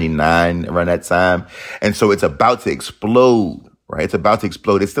 98, 99, around that time. And so it's about to explode, right? It's about to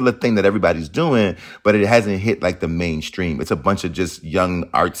explode. It's still a thing that everybody's doing, but it hasn't hit like the mainstream. It's a bunch of just young,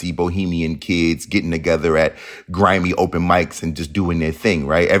 artsy, bohemian kids getting together at grimy open mics and just doing their thing,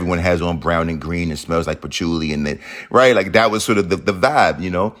 right? Everyone has on brown and green and smells like patchouli and right? Like that was sort of the vibe, you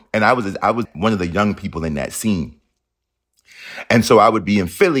know? And I was one of the young people in that scene. And so I would be in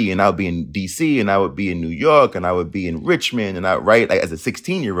Philly and I would be in DC and I would be in New York and I would be in Richmond and like as a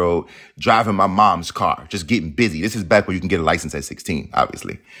 16-year-old driving my mom's car, just getting busy. This is back when you can get a license at 16,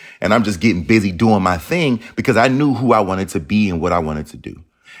 obviously. And I'm just getting busy doing my thing because I knew who I wanted to be and what I wanted to do.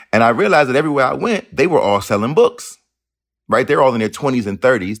 And I realized that everywhere I went, they were all selling books, right? They're all in their 20s and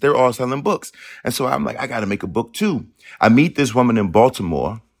 30s. They're all selling books. And so I'm like, I got to make a book too. I meet this woman in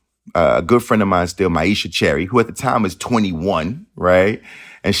Baltimore, a good friend of mine still, Maisha Cherry, who at the time is 21, right?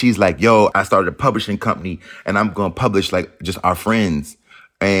 And she's like, yo, I started a publishing company and I'm going to publish like just our friends.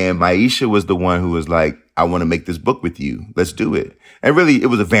 And Maisha was the one who was like, I want to make this book with you. Let's do it. And really, it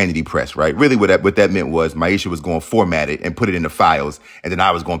was a vanity press, right? Really, what that meant was Maisha was going to format it and put it in the files, and then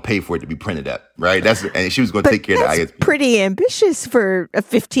I was going to pay for it to be printed up, right? And she was going to take care of the ISP. Pretty ambitious for a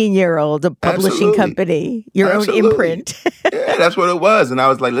 15-year-old, a publishing company, your own imprint. Yeah, that's what it was. And I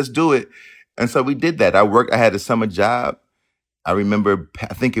was like, let's do it. And so we did that. I had a summer job. I remember,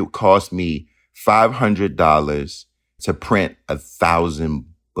 I think it cost me $500 to print 1,000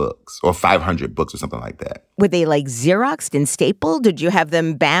 books or 500 books or something like that. Were they like Xeroxed and stapled? Did you have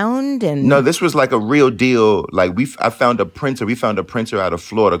them bound? And no, this was like a real deal. Like we found a printer out of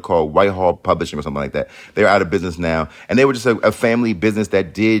Florida called Whitehall Publishing or something like that. They're out of business now. And they were just a family business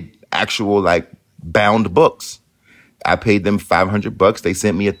that did actual like bound books. I paid them $500. They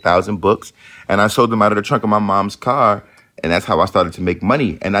sent me 1,000 books and I sold them out of the trunk of my mom's car. And that's how I started to make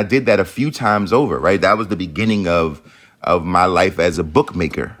money. And I did that a few times over, right? That was the beginning of my life as a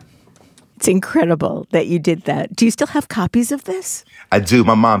bookmaker. It's incredible that you did that. Do you still have copies of this? I do.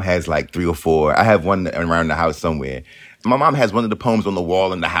 My mom has like 3 or 4. I have one around the house somewhere. My mom has one of the poems on the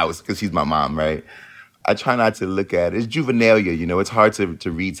wall in the house because she's my mom, right? I try not to look at it. It's juvenilia, you know. It's hard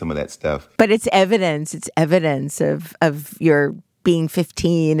to read some of that stuff. But it's evidence. It's evidence of your being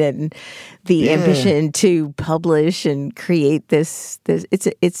 15 and the ambition to publish and create this.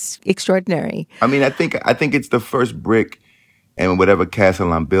 It's extraordinary. I mean, I think it's the first brick in whatever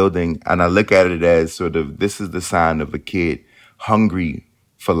castle I'm building, and I look at it as sort of this is the sign of a kid hungry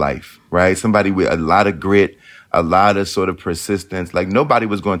for life, right? Somebody with a lot of grit, a lot of sort of persistence. Like nobody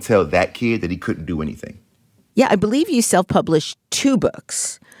was going to tell that kid that he couldn't do anything. Yeah, I believe you self-published 2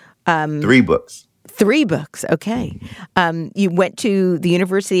 books. 3 books. 3 books, okay. You went to the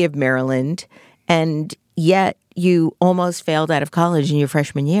University of Maryland, and yet you almost failed out of college in your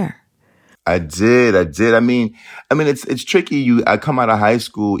freshman year. I did. I mean, it's tricky. I come out of high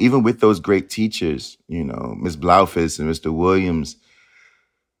school, even with those great teachers, you know, Ms. Blaufus and Mr. Williams,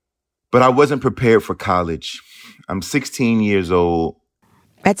 but I wasn't prepared for college. I'm 16 years old.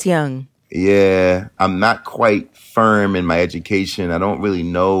 That's young. Yeah, I'm not quite firm in my education. I don't really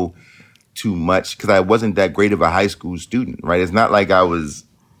know too much because I wasn't that great of a high school student, right? It's not like I was,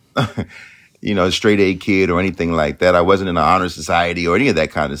 a straight A kid or anything like that. I wasn't in an honor society or any of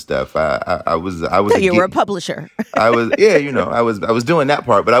that kind of stuff. I was. So you were a publisher. I was, yeah, I was doing that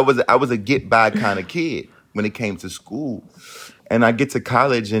part, but I was a get by kind of kid when it came to school. And I get to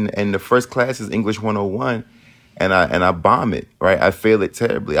college and the first class is English 101. And I bomb it, right? I fail it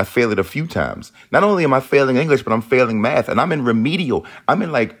terribly. I fail it a few times. Not only am I failing English, but I'm failing math. And I'm in remedial. I'm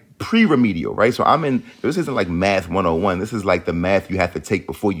in like pre-remedial, right? So this isn't like math 101. This is like the math you have to take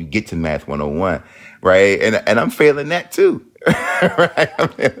before you get to math 101, right? And I'm failing that too, right?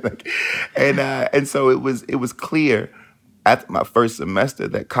 And so it was clear after my first semester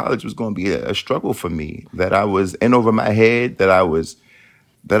that college was going to be a struggle for me, that I was in over my head, that I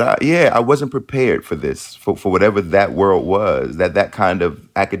wasn't prepared for this, for whatever that world was, that kind of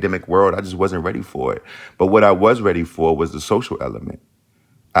academic world. I just wasn't ready for it. But what I was ready for was the social element.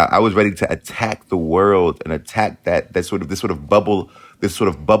 I was ready to attack the world and attack this sort of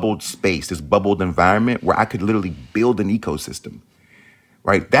bubbled space, this bubbled environment where I could literally build an ecosystem,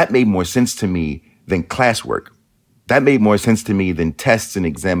 right? That made more sense to me than classwork. That made more sense to me than tests and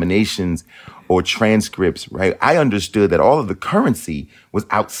examinations or transcripts, right? I understood that all of the currency was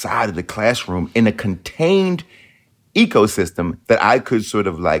outside of the classroom in a contained ecosystem that I could sort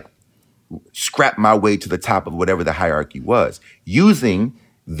of like scrap my way to the top of whatever the hierarchy was, using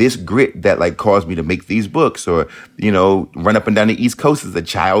this grit that like caused me to make these books, or, run up and down the East Coast as a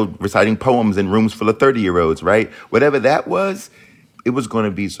child reciting poems in rooms full of 30-year-olds, right? Whatever that was, it was going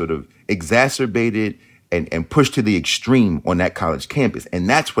to be sort of exacerbated and pushed to the extreme on that college campus. And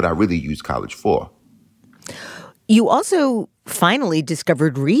that's what I really used college for. You also finally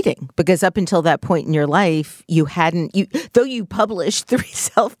discovered reading, because up until that point in your life, you published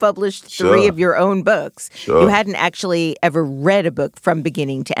self-published three of your own books, you hadn't actually ever read a book from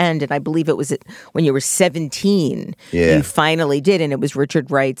beginning to end. And I believe it was when you were 17, you finally did. And it was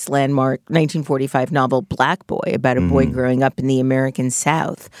Richard Wright's landmark 1945 novel, Black Boy, about a boy growing up in the American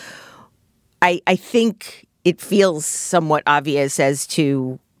South. I think it feels somewhat obvious as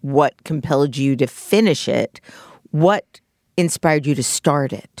to what compelled you to finish it. What inspired you to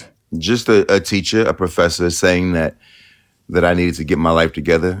start it? Just a teacher, a professor saying that I needed to get my life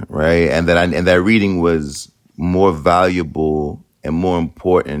together, right? And that reading was more valuable and more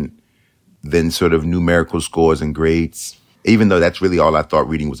important than sort of numerical scores and grades, even though that's really all I thought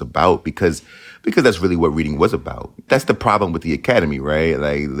reading was about, because that's really what reading was about. That's the problem with the academy, right?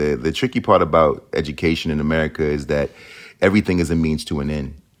 Like the tricky part about education in America is that everything is a means to an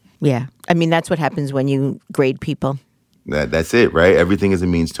end. Yeah. I mean, that's what happens when you grade people. That's it, right? Everything is a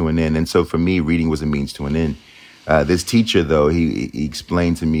means to an end. And so for me, reading was a means to an end. This teacher, though, he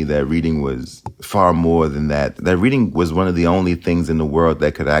explained to me that reading was far more than that. That reading was one of the only things in the world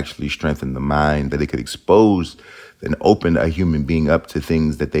that could actually strengthen the mind, that it could expose and open a human being up to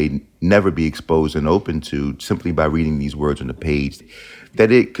things that they'd never be exposed and open to simply by reading these words on the page.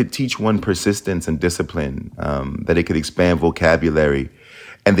 That it could teach one persistence and discipline, that it could expand vocabulary.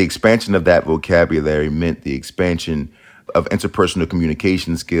 And the expansion of that vocabulary meant the expansion of interpersonal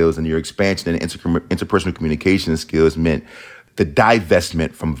communication skills, and your expansion in interpersonal communication skills meant the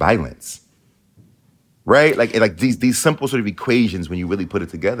divestment from violence, right? Like these simple sort of equations, when you really put it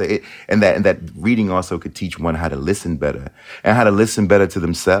together, and that reading also could teach one how to listen better, and how to listen better to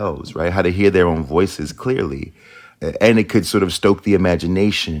themselves, right? How to hear their own voices clearly, and it could sort of stoke the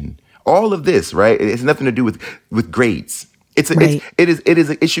imagination. All of this, right? It has nothing to do with grades.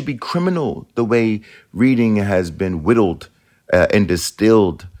 It should be criminal the way reading has been whittled and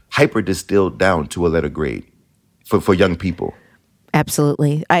distilled, hyper distilled down to a letter grade for young people.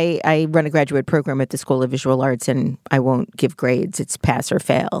 Absolutely. I run a graduate program at the School of Visual Arts, and I won't give grades. It's pass or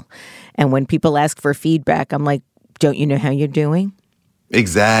fail. And when people ask for feedback, I'm like, don't you know how you're doing?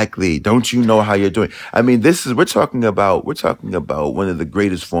 Exactly. Don't you know how you're doing? I mean, we're talking about one of the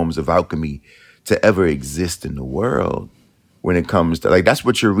greatest forms of alchemy to ever exist in the world. When it comes to, like, that's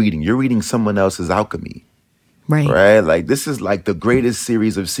what you're reading. You're reading someone else's alchemy. Right? Like, this is like the greatest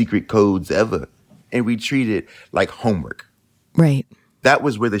series of secret codes ever. And we treat it like homework. Right. That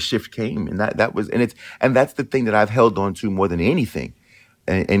was where the shift came. And that's the thing that I've held on to more than anything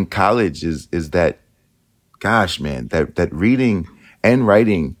in college is that, gosh, man, that reading and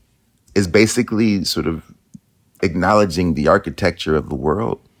writing is basically sort of acknowledging the architecture of the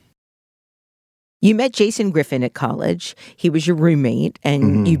world. You met Jason Griffin at college. He was your roommate,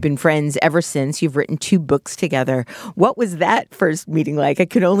 and you've been friends ever since. You've written 2 books together. What was that first meeting like? I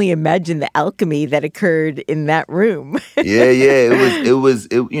could only imagine the alchemy that occurred in that room.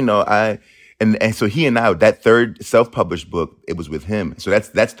 Yeah. And so he and I, that third self-published book, it was with him. So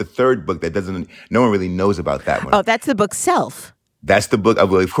that's the third book that no one really knows about that one. Oh, that's the book Self. That's the book.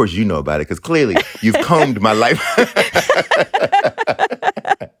 Well, of course you know about it because clearly you've combed my life.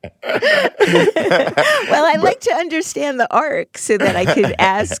 Well, I like to understand the arc so that I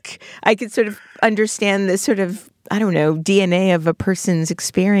could sort of understand the sort of, I don't know, DNA of a person's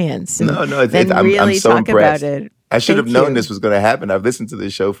experience. And I'm really so talk impressed. about it. I should have known this was going to happen. I've listened to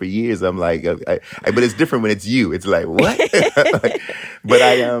this show for years. I'm like, but it's different when it's you. It's like, what?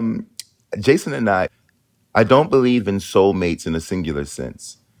 But Jason and I don't believe in soulmates in a singular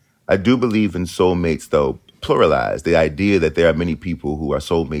sense. I do believe in soulmates, though, pluralized. The idea that there are many people who are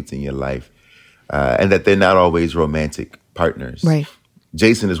soulmates in your life and that they're not always romantic partners. Right.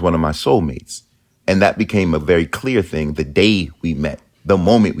 Jason is one of my soulmates. And that became a very clear thing the day we met, the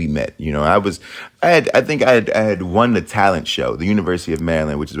moment we met. You know, I had won the talent show, the University of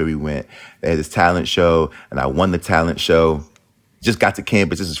Maryland, which is where we went. They had this talent show, and I won the talent show. Just got to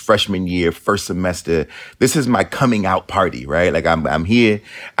campus. This is freshman year, first semester. This is my coming out party, right? Like I'm here.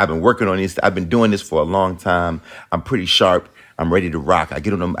 I've been working on this. I've been doing this for a long time. I'm pretty sharp. I'm ready to rock. I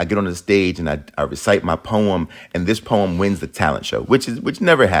get on the stage and I recite my poem, and this poem wins the talent show, which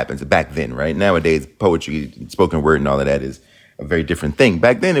never happens back then, right? Nowadays, poetry, spoken word, and all of that is a very different thing.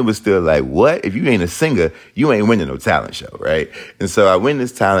 Back then, it was still like, what? If you ain't a singer, you ain't winning no talent show, right? And so I win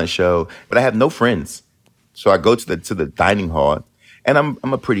this talent show, but I have no friends. So I go to the dining hall. And I'm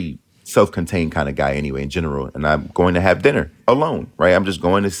a pretty self-contained kind of guy anyway, in general. And I'm going to have dinner alone, right? I'm just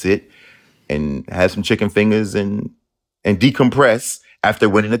going to sit and have some chicken fingers and decompress after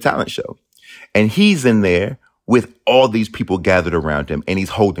winning a talent show. And he's in there with all these people gathered around him, and he's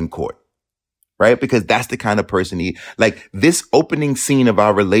holding court, right? Because that's the kind of person like this opening scene of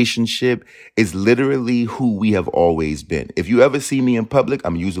our relationship is literally who we have always been. If you ever see me in public,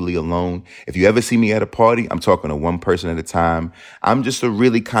 I'm usually alone. If you ever see me at a party, I'm talking to one person at a time. I'm just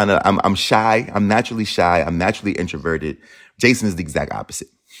I'm shy. I'm naturally shy. I'm naturally introverted. Jason is the exact opposite,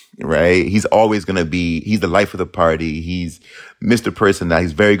 right? He's always going to he's the life of the party. He's Mr. Person now.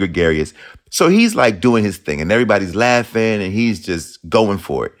 He's very gregarious. So he's like doing his thing and everybody's laughing and he's just going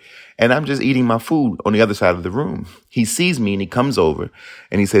for it. And I'm just eating my food on the other side of the room. He sees me and he comes over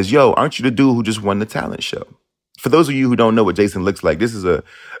and he says, yo, aren't you the dude who just won the talent show? For those of you who don't know what Jason looks like, this is a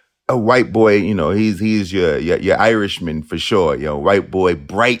white boy, you know, he's your Irishman for sure. You know, white boy,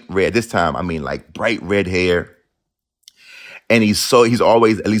 bright red. This time, I mean like bright red hair. And he's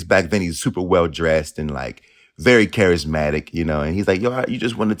always, at least back then, he's super well dressed and like very charismatic, you know. And he's like, yo, you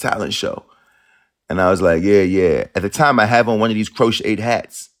just won the talent show. And I was like, yeah. At the time, I have on one of these crocheted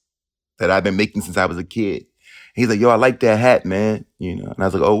hats that I've been making since I was a kid. He's like, yo, I like that hat, man. You know, and I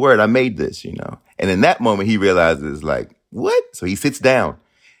was like, oh, word, I made this, you know. And in that moment, he realizes like, what? So he sits down.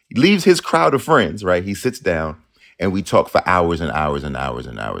 He leaves his crowd of friends, right? He sits down and we talk for hours and hours and hours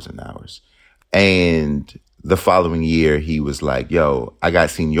and hours and hours. And the following year, he was like, yo, I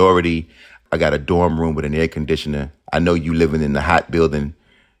got seniority. I got a dorm room with an air conditioner. I know you living in the hot building.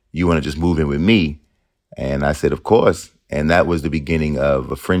 You want to just move in with me? And I said, of course. And that was the beginning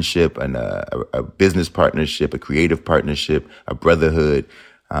of a friendship and a business partnership, a creative partnership, a brotherhood.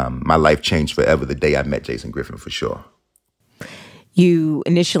 My life changed forever the day I met Jason Griffin, for sure. You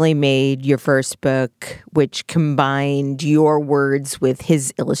initially made your first book, which combined your words with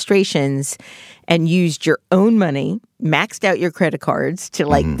his illustrations and used your own money, maxed out your credit cards to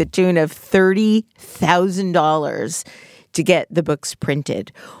like the tune of $30,000 to get the books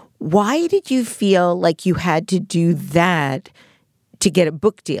printed. Why did you feel like you had to do that to get a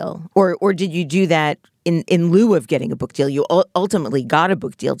book deal? Or did you do that in lieu of getting a book deal? You ultimately got a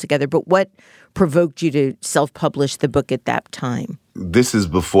book deal together, but what provoked you to self-publish the book at that time? This is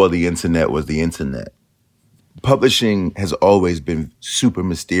before the internet was the internet. Publishing has always been super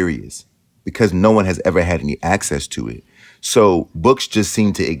mysterious because no one has ever had any access to it. So books just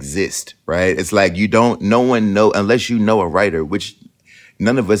seem to exist, right? It's like no one know unless you know a writer, which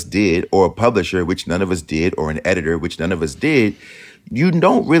none of us did, or a publisher, which none of us did, or an editor, which none of us did. You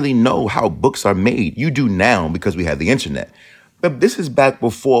don't really know how books are made. You do now because we have the internet. But this is back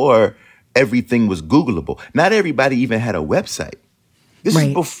before everything was Googleable. Not everybody even had a website.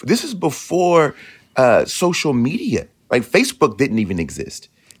 This is before social media. Like Facebook didn't even exist.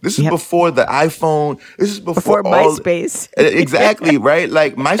 This is before the iPhone. This is before MySpace. Exactly, right?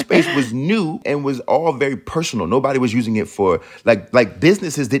 Like MySpace was new and was all very personal. Nobody was using it for like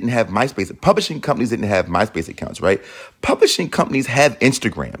businesses didn't have MySpace. Publishing companies didn't have MySpace accounts, right? Publishing companies have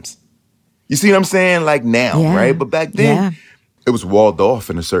Instagrams. You see what I'm saying? Like now, right? But back then, it was walled off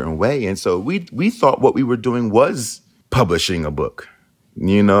in a certain way. And so we thought what we were doing was publishing a book.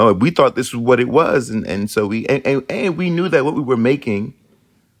 You know, we thought this was what it was. And so we knew that what we were making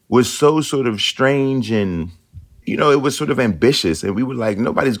was so sort of strange and, you know, it was sort of ambitious. And we were like,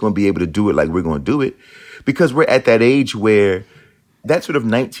 nobody's going to be able to do it like we're going to do it, because we're at that age where that sort of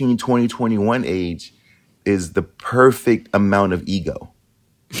 19, 20, 21 age is the perfect amount of ego,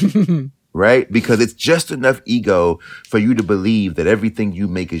 right? Because it's just enough ego for you to believe that everything you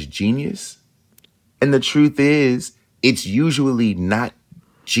make is genius. And the truth is, it's usually not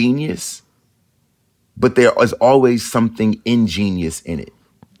genius, but there is always something ingenious in it.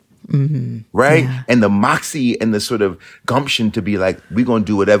 Right? Yeah. And the moxie and the sort of gumption to be like, we're going to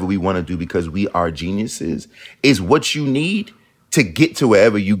do whatever we want to do because we are geniuses is what you need to get to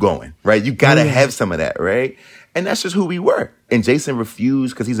wherever you're going, right? You got to have some of that, right? And that's just who we were. And Jason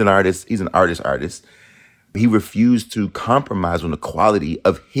refused, because he's an artist. He's an artist. He refused to compromise on the quality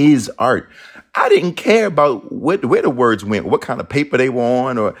of his art. I didn't care about where the words went, what kind of paper they were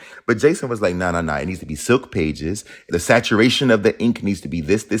on, but Jason was like, no. It needs to be silk pages. The saturation of the ink needs to be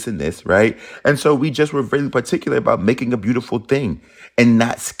this, and this, right? And so we just were very particular about making a beautiful thing and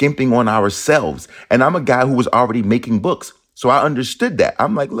not skimping on ourselves. And I'm a guy who was already making books. So I understood that.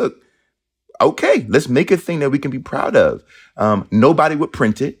 I'm like, look, okay, let's make a thing that we can be proud of. Nobody would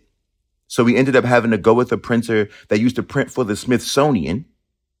print it. So we ended up having to go with a printer that used to print for the Smithsonian,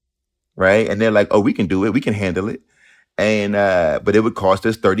 right? And they're like, oh, we can do it. We can handle it. And, but it would cost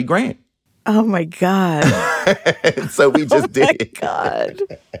us $30,000. Oh my God. So we just did it. God.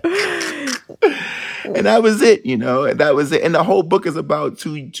 And that was it, you know, and that was it. And the whole book is about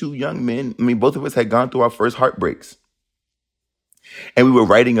two young men. I mean, both of us had gone through our first heartbreaks. And we were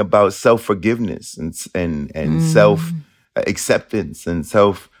writing about self-forgiveness and self-acceptance and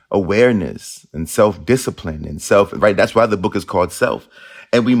self-awareness and self-discipline and right? That's why the book is called Self.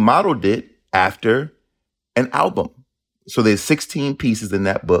 And we modeled it after an album. So there's 16 pieces in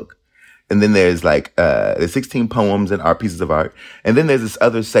that book. And then there's there's 16 poems and art pieces of art. And then there's this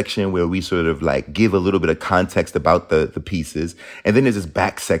other section where we sort of like give a little bit of context about the pieces. And then there's this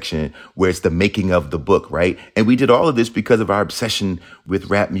back section where it's the making of the book, right? And we did all of this because of our obsession with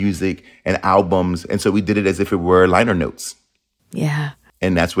rap music and albums. And so we did it as if it were liner notes. Yeah.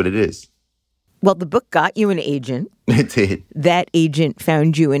 And that's what it is. Well, the book got you an agent. It did. That agent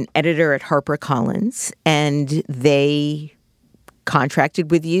found you an editor at HarperCollins, and they contracted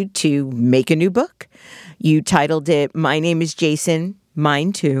with you to make a new book. You titled it, My Name is Jason,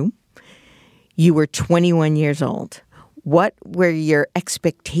 Mine Too. You were 21 years old. What were your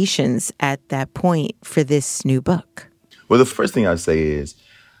expectations at that point for this new book? Well, the first thing I'd say is,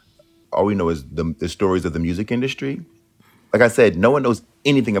 all we know is the stories of the music industry. Like I said, no one knows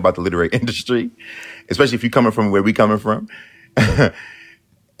anything about the literary industry, especially if you're coming from where we're coming from.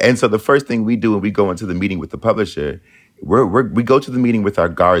 And so the first thing we do when we go into the meeting with the publisher, we go to the meeting with our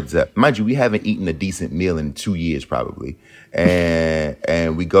guards up. Mind you, we haven't eaten a decent meal in 2 years probably.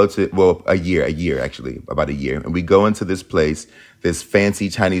 And we go to, about a year. And we go into this place, this fancy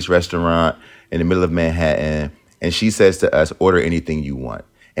Chinese restaurant in the middle of Manhattan. And she says to us, order anything you want.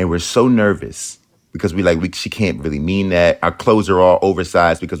 And we're so nervous because she can't really mean that. Our clothes are all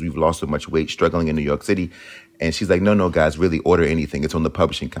oversized because we've lost so much weight struggling in New York City. And she's like, no, guys, really order anything. It's on the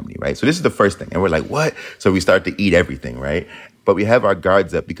publishing company, right? So this is the first thing. And we're like, what? So we start to eat everything, right? But we have our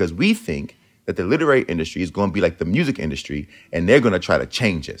guards up because we think that the literary industry is going to be like the music industry and they're going to try to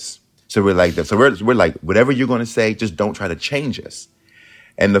change us. So we're like, we're like, whatever you're going to say, just don't try to change us.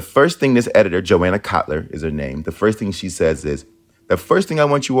 And the first thing this editor, Joanna Kotler is her name, the first thing she says is, the first thing I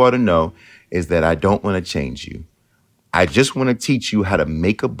want you all to know is that I don't want to change you. I just want to teach you how to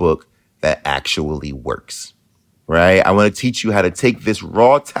make a book that actually works, right? I want to teach you how to take this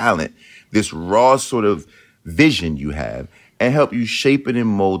raw talent, this raw sort of vision you have, and help you shape it and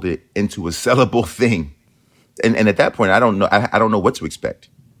mold it into a sellable thing. And at that point, I don't know what to expect.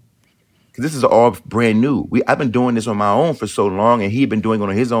 Because this is all brand new. I've been doing this on my own for so long, and he'd been doing it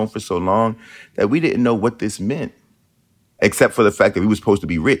on his own for so long that we didn't know what this meant, except for the fact that we were supposed to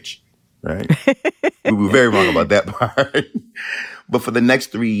be rich, right? We were very wrong about that part. But for the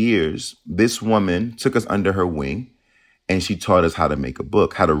next 3 years, this woman took us under her wing, and she taught us how to make a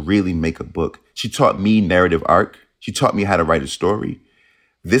book, how to really make a book. She taught me narrative arc. She taught me how to write a story.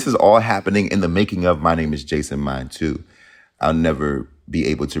 This is all happening in the making of My Name is Jason, Mine Too. I'll never be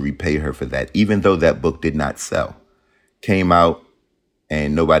able to repay her for that, even though that book did not sell. Came out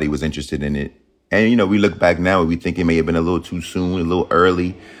and nobody was interested in it. And, you know, we look back now and we think it may have been a little too soon, a little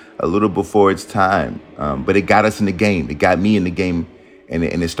early, a little before its time. But it got us in the game. It got me in the game, and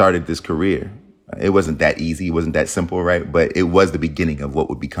it started this career. It wasn't that easy. It wasn't that simple, right? But it was the beginning of what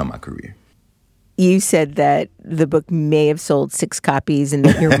would become my career. You said that the book may have sold 6 copies and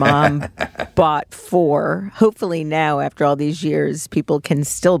that your mom bought 4. Hopefully now, after all these years, people can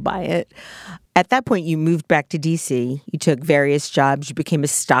still buy it. At that point, you moved back to D.C. You took various jobs. You became a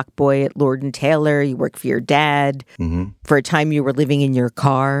stock boy at Lord & Taylor. You worked for your dad. Mm-hmm. For a time, you were living in your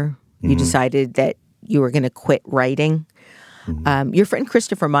car. You decided that you were going to quit writing. Mm-hmm. Your friend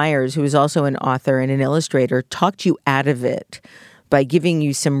Christopher Myers, who is also an author and an illustrator, talked you out of it by giving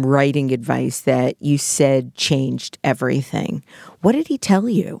you some writing advice that you said changed everything. What did he tell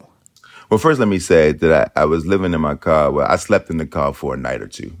you? Well, first, let me say that I was living in my car. Well, I slept in the car for a night or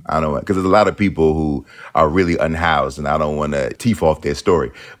two. I don't know, because there's a lot of people who are really unhoused, and I don't want to teeth off their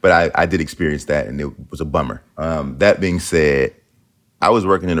story. But I did experience that, and it was a bummer. That being said, I was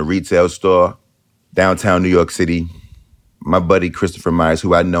working in a retail store, downtown New York City. My buddy, Christopher Myers,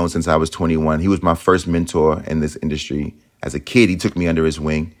 who I'd known since I was 21, he was my first mentor in this industry. As a kid, he took me under his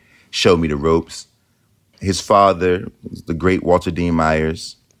wing, showed me the ropes. His father was the great Walter Dean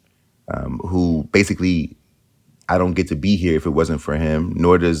Myers, who basically, I don't get to be here if it wasn't for him,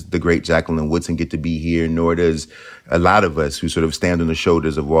 nor does the great Jacqueline Woodson get to be here, nor does a lot of us who sort of stand on the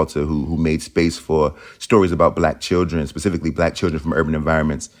shoulders of Walter, who made space for stories about Black children, specifically Black children from urban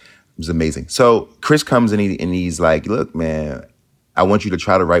environments. It was amazing. So Chris comes in and he's like, look, man, I want you to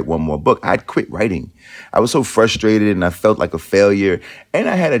try to write one more book. I'd quit writing. I was so frustrated and I felt like a failure. And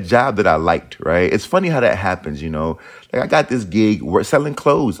I had a job that I liked, right? It's funny how that happens, you know. Like I got this gig selling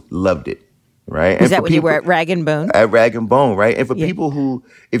clothes, loved it, right? Was that when you were at Rag & Bone? At Rag & Bone, right? And for people who,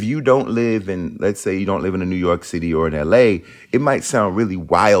 if you don't live in, let's say you don't live in a New York City or in LA, it might sound really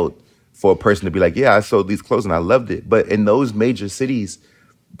wild for a person to be like, yeah, I sold these clothes and I loved it. But in those major cities,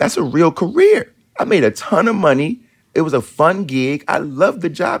 that's a real career. I made a ton of money. It was a fun gig. I love the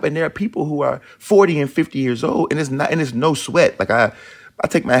job. And there are people who are 40 and 50 years old, and it's no sweat. Like I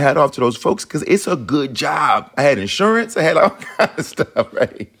take my hat off to those folks because it's a good job. I had insurance. I had all kinds of stuff,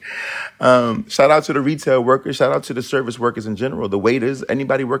 right? Shout out to the retail workers. Shout out to the service workers in general, the waiters,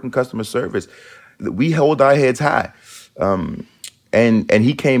 anybody working customer service. We hold our heads high. And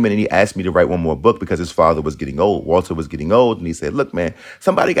he came in and he asked me to write one more book because his father was getting old. Walter was getting old. And he said, look, man,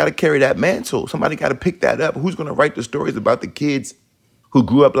 somebody got to carry that mantle. Somebody got to pick that up. Who's going to write the stories about the kids who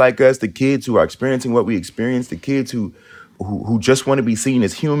grew up like us, the kids who are experiencing what we experienced, the kids who just want to be seen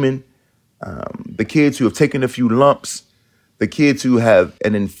as human, the kids who have taken a few lumps, the kids who have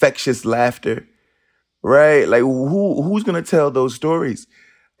an infectious laughter, right? Like who's going to tell those stories?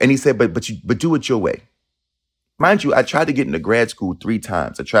 And he said, but do it your way. Mind you, I tried to get into grad school 3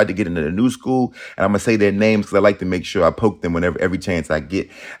 times. I tried to get into the new school, and I'm going to say their names because I like to make sure I poke them every chance I get.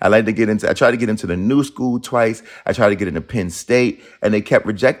 I tried to get into the new school twice. I tried to get into Penn State, and they kept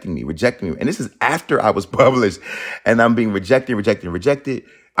rejecting me. And this is after I was published, and I'm being rejected.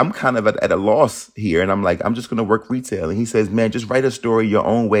 I'm kind of at a loss here, and I'm like, I'm just going to work retail. And he says, man, just write a story your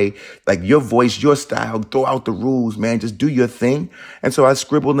own way, like your voice, your style, throw out the rules, man, just do your thing. And so I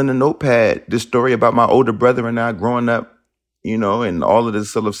scribbled in a notepad this story about my older brother and I growing up, you know, and all of the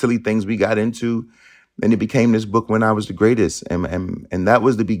sort of silly things we got into. And it became this book, When I Was the Greatest. And that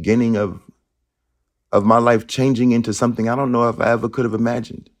was the beginning of my life changing into something I don't know if I ever could have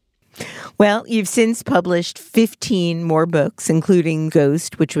imagined. Well, you've since published 15 more books, including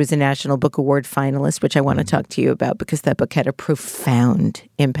Ghost, which was a National Book Award finalist, which I want to talk to you about because that book had a profound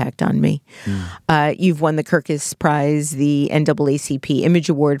impact on me. You've won the Kirkus Prize, the NAACP Image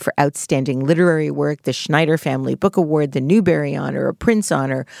Award for Outstanding Literary Work, the Schneider Family Book Award, the Newbery Honor, a Prince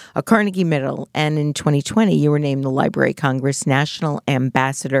Honor, a Carnegie Medal, and in 2020, you were named the Library of Congress National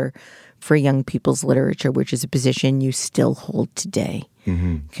Ambassador for Young People's Literature, which is a position you still hold today.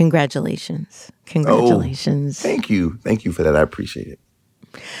 Mm-hmm. Congratulations. Congratulations. Oh, thank you. Thank you for that. I appreciate it.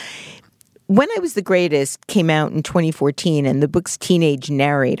 When I Was the Greatest came out in 2014, and the book's teenage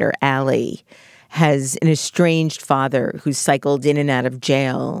narrator, Allie, has an estranged father who's cycled in and out of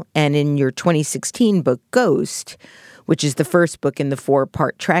jail. And in your 2016 book, Ghost, which is the first book in the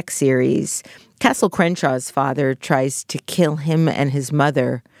 4-part track series, Castle Crenshaw's father tries to kill him and his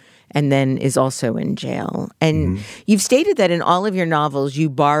mother and then is also in jail. And you've stated that in all of your novels, you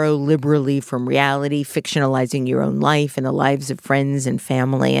borrow liberally from reality, fictionalizing your own life and the lives of friends and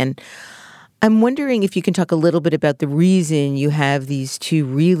family. And I'm wondering if you can talk a little bit about the reason you have these 2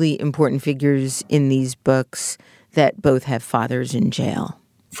 really important figures in these books that both have fathers in jail?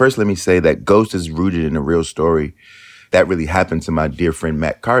 First, let me say that Ghost is rooted in a real story that really happened to my dear friend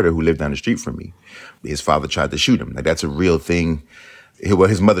Matt Carter, who lived down the street from me. His father tried to shoot him. Like, that's a real thing. Well,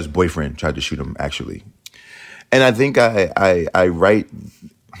 his mother's boyfriend tried to shoot him, actually. And I think I write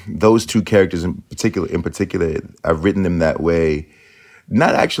those two characters in particular, I've written them that way,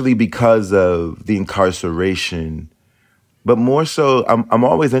 not actually because of the incarceration, but more so I'm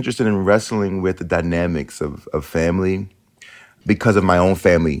always interested in wrestling with the dynamics of family because of my own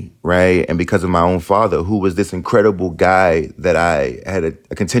family, right? And because of my own father, who was this incredible guy that I had a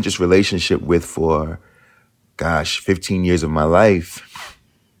contentious relationship with for, 15 years of my life,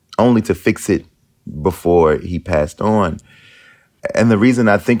 only to fix it before he passed on. And the reason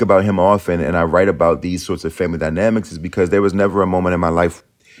I think about him often and I write about these sorts of family dynamics is because there was never a moment in my life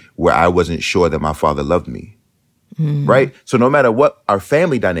where I wasn't sure that my father loved me, right? So no matter what our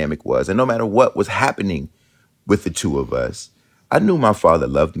family dynamic was and no matter what was happening with the two of us, I knew my father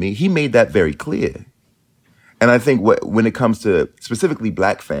loved me. He made that very clear. And I think when it comes to specifically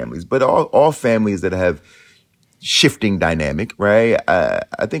Black families, but all families that have shifting dynamic, right?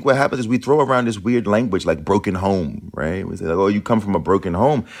 I think what happens is we throw around this weird language like broken home, right? We say, like, oh, you come from a broken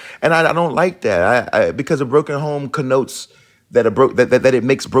home. And I don't like that because a broken home connotes that that it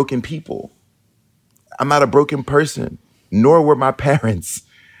makes broken people. I'm not a broken person, nor were my parents.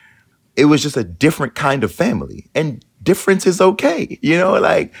 It was just a different kind of family. And difference is okay.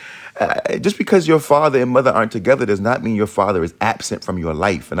 Just because your father and mother aren't together does not mean your father is absent from your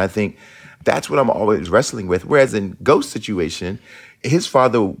life. And I think that's what I'm always wrestling with. Whereas in Ghost's situation, his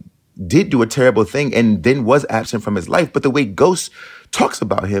father did do a terrible thing and then was absent from his life. But the way Ghost talks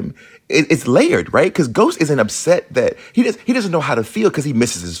about him, it's layered, right? Because Ghost isn't upset that he doesn't know how to feel because he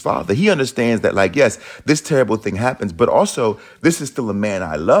misses his father. He understands that, like, yes, this terrible thing happens, but also this is still a man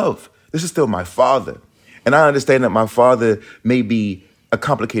I love. This is still my father. And I understand that my father may be a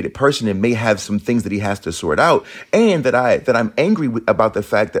complicated person and may have some things that he has to sort out, and that I'm angry about the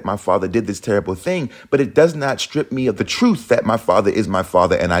fact that my father did this terrible thing, but it does not strip me of the truth that my father is my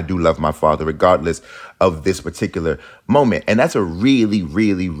father and I do love my father regardless of this particular moment. And that's a really,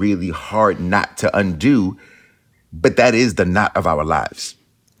 really, really hard knot to undo, but that is the knot of our lives.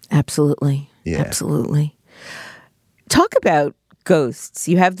 Absolutely. Yeah. Absolutely. Talk about Ghosts.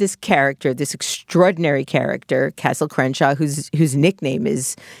 You have this character, this extraordinary character, Castle Crenshaw, whose nickname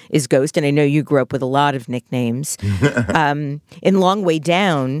is Ghost. And I know you grew up with a lot of nicknames. In Long Way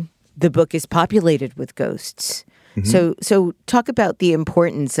Down, the book is populated with ghosts. Mm-hmm. So talk about the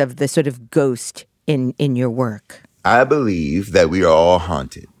importance of the sort of ghost in your work. I believe that we are all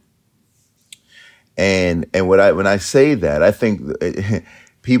haunted. And when I say that, I think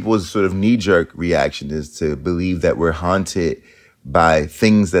people's sort of knee-jerk reaction is to believe that we're haunted by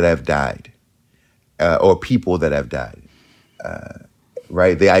things that have died or people that have died,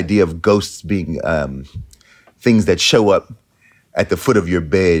 right? The idea of ghosts being things that show up at the foot of your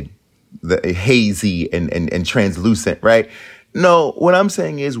bed, hazy and translucent, right? No, what I'm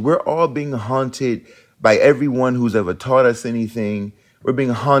saying is we're all being haunted by everyone who's ever taught us anything. We're being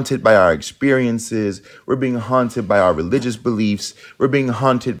haunted by our experiences. We're being haunted by our religious beliefs. We're being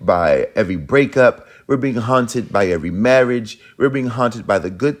haunted by every breakup. We're being haunted by every marriage. We're being haunted by the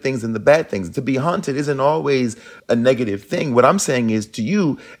good things and the bad things. To be haunted isn't always a negative thing. What I'm saying is, to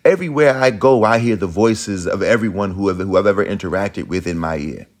you, everywhere I go, I hear the voices of everyone who I've ever interacted with in my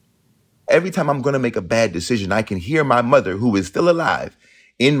ear. Every time I'm going to make a bad decision, I can hear my mother, who is still alive,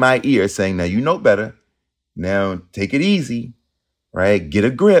 in my ear saying, now you know better. Now take it easy, right? Get a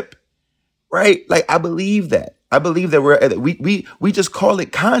grip, right? Like, I believe that. I believe that we just call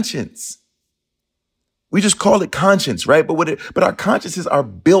it conscience. We just call it conscience, right? But our consciences are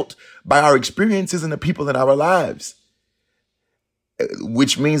built by our experiences and the people in our lives,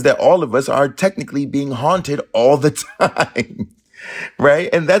 which means that all of us are technically being haunted all the time, right?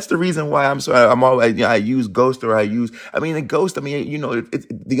 And that's the reason why I use Ghost, or the Ghost.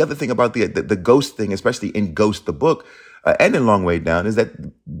 The other thing about the Ghost thing, especially in Ghost, the book, and in Long Way Down, is that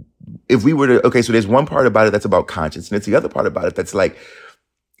if we were to, so there's one part about it that's about conscience, and it's the other part about it that's like,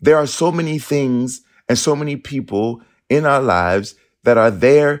 there are so many things and so many people in our lives that are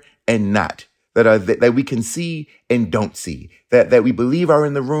there and not, that we can see and don't see, that we believe are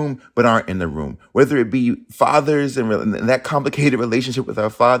in the room but aren't in the room. Whether it be fathers and that complicated relationship with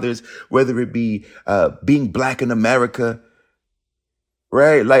our fathers, whether it be being Black in America,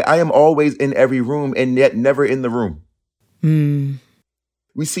 right? Like, I am always in every room and yet never in the room.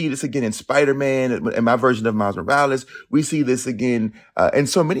 We see this again in Spider-Man, in my version of Miles Morales. We see this again in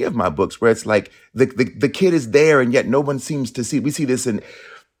so many of my books, where it's like the kid is there and yet no one seems to see. We see this in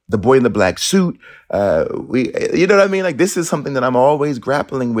the boy in the black suit. You know what I mean? Like, this is something that I'm always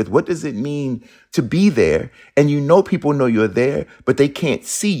grappling with. What does it mean to be there? And people know you're there, but they can't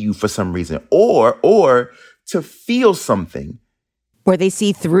see you for some reason, or to feel something. Or they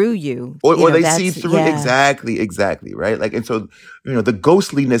see through you. Or they see through. Yeah. Exactly. Right. Like, and so, the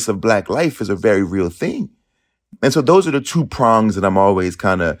ghostliness of Black life is a very real thing. And so those are the two prongs that I'm always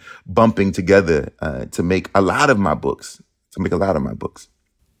kind of bumping together to make a lot of my books.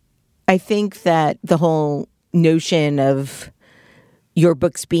 I think that the whole notion of your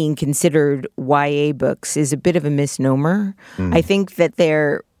books being considered YA books is a bit of a misnomer. I think that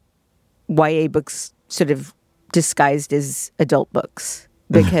they're YA books sort of disguised as adult books,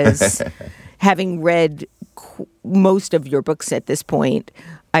 because having read most of your books at this point,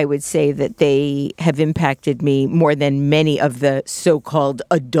 I would say that they have impacted me more than many of the so-called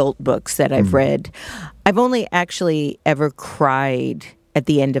adult books that I've read. I've only actually ever cried at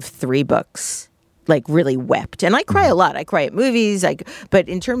the end of 3 books, like really wept. And I cry a lot. I cry at movies. But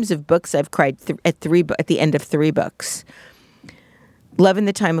in terms of books, I've cried at the end of 3 books. Love in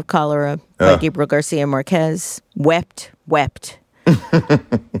the Time of Cholera by Gabriel Garcia Marquez. Wept.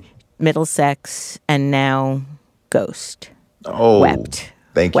 Middlesex, and now Ghost. Oh, wept.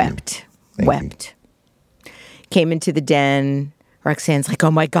 Thank you. Wept. Came into the den. Roxanne's like, "Oh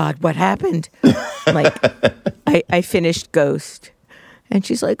my God, what happened?" I'm like, I finished Ghost. And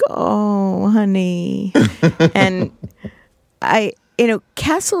she's like, "Oh, honey." And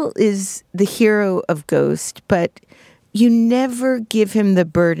Castle is the hero of Ghost, but you never give him the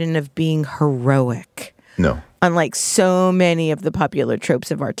burden of being heroic. No. Unlike so many of the popular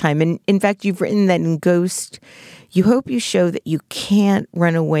tropes of our time. And in fact, you've written that in Ghost, you hope you show that you can't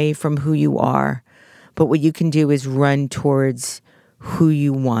run away from who you are, but what you can do is run towards who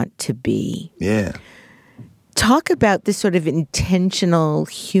you want to be. Yeah. Talk about this sort of intentional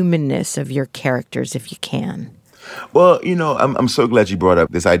humanness of your characters, if you can. Well, I'm so glad you brought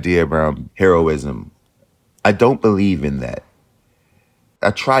up this idea around heroism. I don't believe in that. I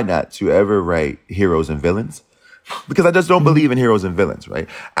try not to ever write heroes and villains because I just don't believe in heroes and villains, right?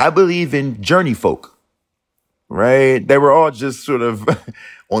 I believe in journey folk, right? They were all just sort of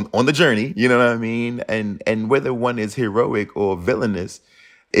on the journey, you know what I mean? And whether one is heroic or villainous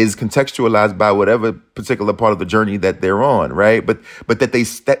is contextualized by whatever particular part of the journey that they're on, right? But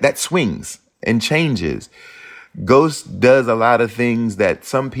that swings and changes. Ghost does a lot of things that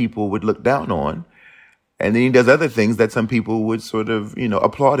some people would look down on. And then he does other things that some people would sort of,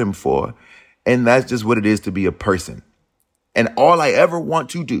 applaud him for. And that's just what it is to be a person. And all I ever want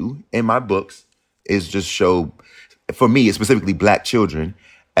to do in my books is just show, for me, specifically Black children,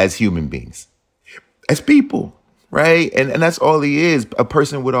 as human beings, as people, right? And that's all he is, a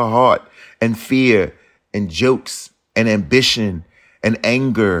person with a heart and fear and jokes and ambition and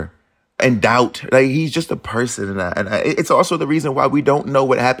anger and doubt. Like, he's just a person. And it's also the reason why we don't know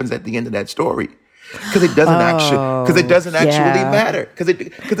what happens at the end of that story. Because it doesn't actually matter.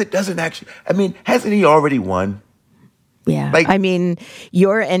 Because it doesn't actually. I mean, hasn't he already won? Yeah.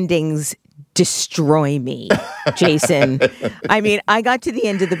 Your endings destroy me, Jason. I got to the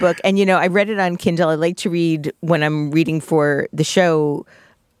end of the book, and I read it on Kindle. I like to read when I'm reading for the show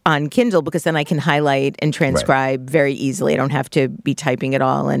on Kindle, because then I can highlight and transcribe very easily. I don't have to be typing it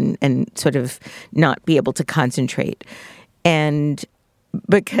all and sort of not be able to concentrate. And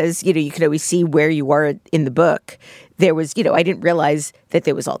because, you could always see where you are in the book. There was, I didn't realize that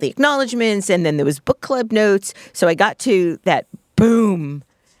there was all the acknowledgments, and then there was book club notes. So I got to that boom,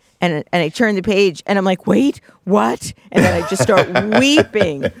 and I turned the page, and I'm like, wait, what? And then I just start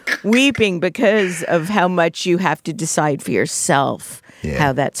weeping because of how much you have to decide for yourself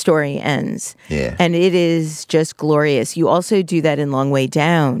how that story ends. Yeah. And it is just glorious. You also do that in Long Way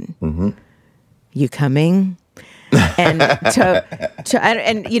Down. Mm-hmm. You coming? And I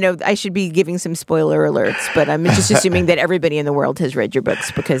should be giving some spoiler alerts, but I'm just assuming that everybody in the world has read your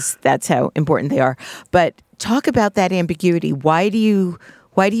books, because that's how important they are. But talk about that ambiguity. Why do you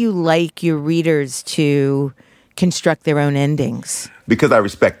like your readers to construct their own endings? Because I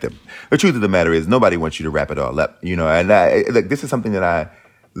respect them. The truth of the matter is, nobody wants you to wrap it all up, And this is something that I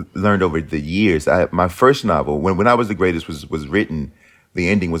learned over the years. My first novel, when I Was the Greatest, was written, the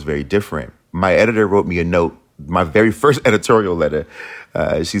ending was very different. My editor wrote me a note. My very first editorial letter,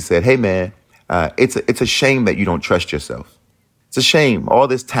 she said, "Hey man, it's a shame that you don't trust yourself. It's a shame. All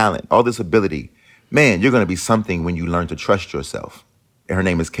this talent, all this ability, man, you're going to be something when you learn to trust yourself." And her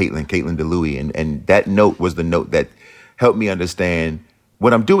name is Caitlin DeLuey, and that note was the note that helped me understand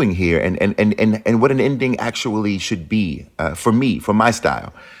what I'm doing here and what an ending actually should be for me, for my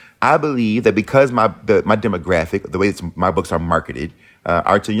style. I believe that because my demographic, the way my books are marketed,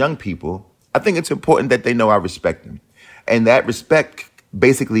 are to young people, I think it's important that they know I respect them. And that respect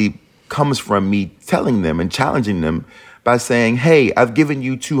basically comes from me telling them and challenging them by saying, hey, I've given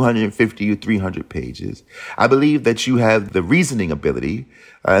you 250 or 300 pages. I believe that you have the reasoning ability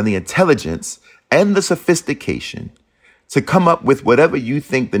and the intelligence and the sophistication to come up with whatever you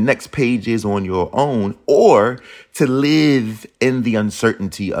think the next page is on your own, or to live in the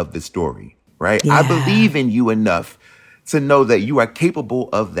uncertainty of the story, right? Yeah. I believe in you enough to know that you are capable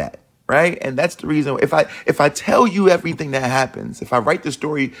of that, right? And that's the reason, if I tell you everything that happens, if I write the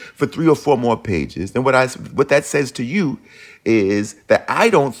story for 3 or 4 more pages, then what that says to you is that I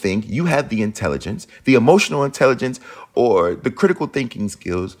don't think you have the intelligence, the emotional intelligence, or the critical thinking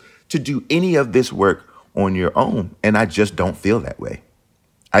skills to do any of this work on your own. And I just don't feel that way.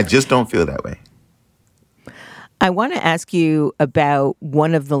 I just don't feel that way. I want to ask you about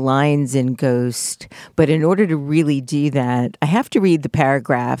one of the lines in Ghost, but in order to really do that, I have to read the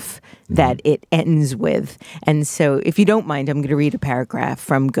paragraph that it ends with. And so if you don't mind, I'm going to read a paragraph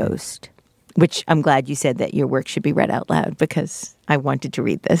from Ghost, which I'm glad you said that your work should be read out loud because I wanted to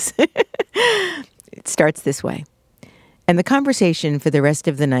read this. It starts this way. And the conversation for the rest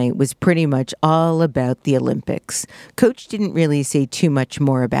of the night was pretty much all about the Olympics. Coach didn't really say too much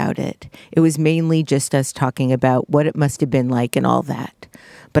more about it. It was mainly just us talking about what it must have been like and all that.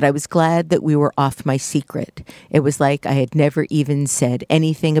 But I was glad that we were off my secret. It was like I had never even said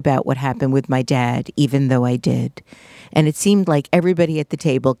anything about what happened with my dad, even though I did. And it seemed like everybody at the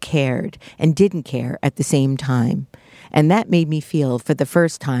table cared and didn't care at the same time. And that made me feel, for the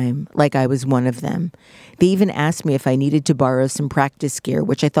first time, like I was one of them. They even asked me if I needed to borrow some practice gear,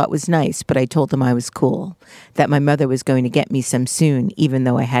 which I thought was nice, but I told them I was cool, that my mother was going to get me some soon, even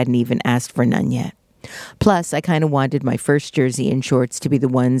though I hadn't even asked for none yet. Plus, I kind of wanted my first jersey and shorts to be the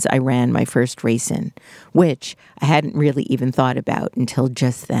ones I ran my first race in, which I hadn't really even thought about until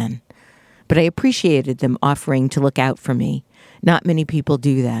just then. But I appreciated them offering to look out for me. Not many people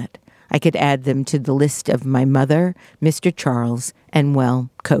do that. I could add them to the list of my mother, Mr. Charles, and, well,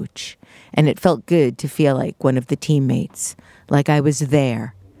 Coach. And it felt good to feel like one of the teammates, like I was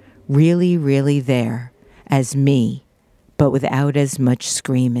there, really, really there, as me, but without as much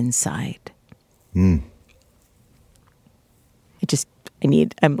scream inside. I'm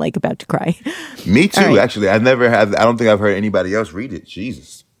like about to cry. Me too, Right. actually. I don't think I've heard anybody else read it.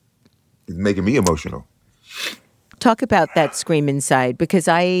 Jesus. It's making me emotional. Talk about that scream inside, because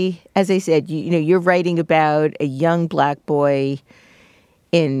as I said, you're writing about a young black boy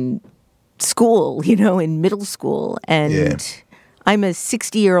in school, in middle school, and I'm a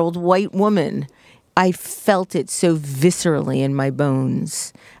 60-year-old white woman. I felt it so viscerally in my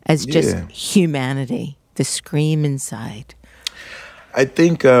bones as just humanity, the scream inside. I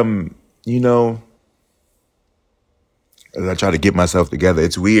think, as I try to get myself together,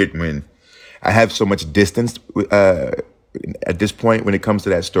 it's weird when I have so much distance at this point when it comes to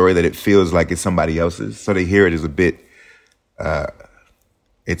that story that it feels like it's somebody else's. So to hear it is a bit,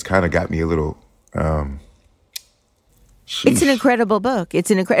 it's kind of got me a little, It's an incredible book. When is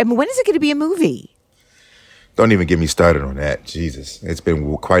it going to be a movie? Don't even get me started on that. Jesus. It's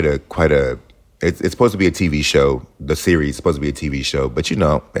been it's supposed to be a TV show. The series is supposed to be a TV show, but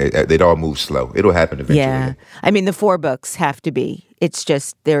they'd all move slow. It'll happen eventually. Yeah. I mean, the 4 books have to be. It's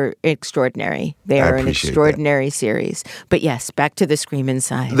just, they're extraordinary. They are an extraordinary series. But yes, back to the scream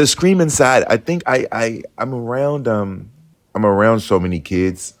inside. The scream inside. I think I'm around so many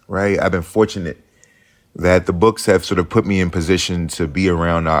kids, right? I've been fortunate that the books have sort of put me in position to be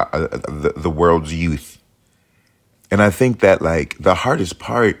around the world's youth. And I think that the hardest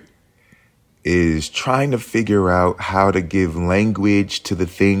part is trying to figure out how to give language to the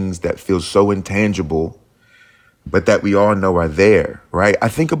things that feel so intangible, but that we all know are there, right? I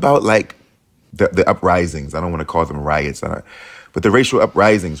think about the uprisings. I don't want to call them riots, but the racial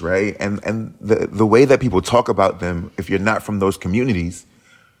uprisings, right? And the way that people talk about them, if you're not from those communities,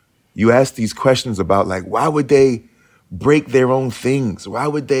 you ask these questions about why would they break their own things? Why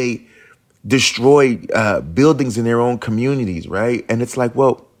would they destroy buildings in their own communities, right? And it's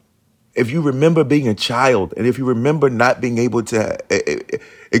well, if you remember being a child and if you remember not being able to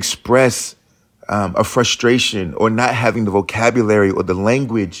express a frustration or not having the vocabulary or the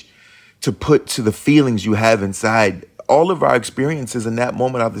language to put to the feelings you have inside, all of our experiences in that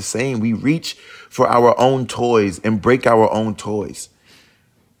moment are the same. We reach for our own toys and break our own toys,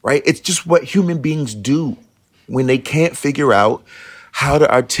 right? It's just what human beings do when they can't figure out how to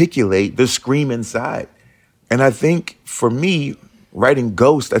articulate the scream inside. And I think for me, writing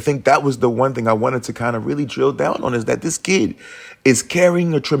Ghost, I think that was the one thing I wanted to kind of really drill down on, is that this kid is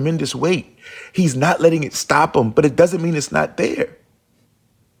carrying a tremendous weight. He's not letting it stop him, but it doesn't mean it's not there.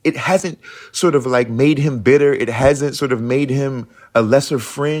 it hasn't sort of like made him bitter. It hasn't sort of made him a lesser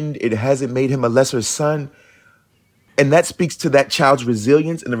friend. It hasn't made him a lesser son. And that speaks to that child's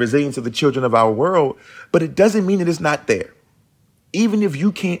resilience and the resilience of the children of our world. But it doesn't mean that it's not there. Even if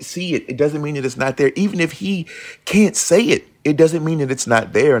you can't see it, it doesn't mean that it's not there. Even if he can't say it, it doesn't mean that it's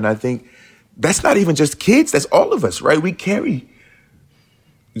not there. And I think that's not even just kids. That's all of us, right? We carry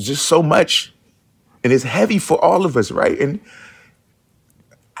just so much. And it's heavy for all of us, right? And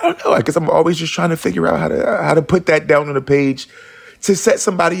I don't know. I guess I'm always just trying to figure out how to put that down on the page to set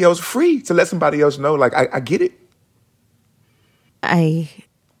somebody else free, to let somebody else know, like, I get it. I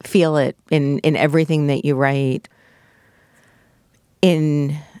feel it in everything that you write.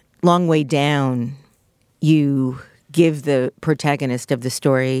 In Long Way Down, you give the protagonist of the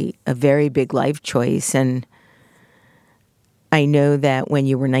story a very big life choice. And I know that when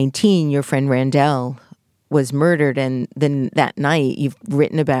you were 19, your friend Randall was murdered. And then that night, you've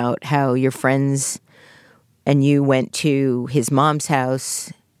written about how your friends and you went to his mom's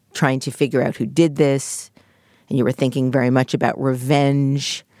house trying to figure out who did this. And you were thinking very much about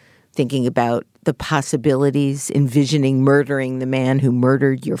revenge, thinking about the possibilities, envisioning murdering the man who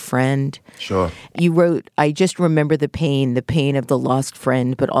murdered your friend. Sure. You wrote, I just remember the pain of the lost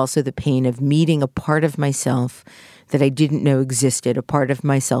friend, but also the pain of meeting a part of myself that I didn't know existed, a part of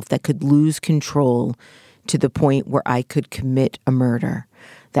myself that could lose control to the point where I could commit a murder.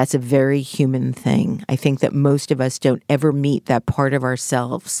 That's a very human thing. I think that most of us don't ever meet that part of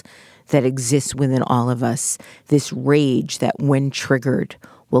ourselves that exists within all of us, this rage that when triggered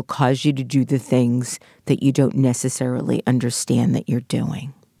will cause you to do the things that you don't necessarily understand that you're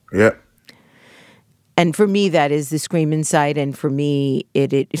doing. Yeah. And for me, that is the scream inside. And for me,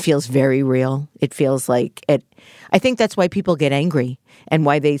 it feels very real. It feels like it. I think that's why people get angry and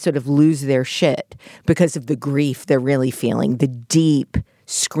why they sort of lose their shit, because of the grief they're really feeling, the deep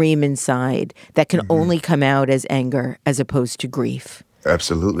scream inside that can only come out as anger as opposed to grief.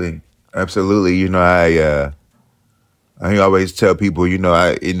 Absolutely. Absolutely. You know, I always tell people, you know,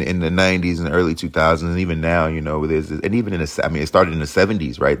 in the 90s and early 2000s, and even now, you know, and even it started in the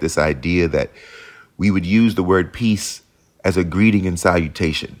 70s, right? This idea that we would use the word peace as a greeting and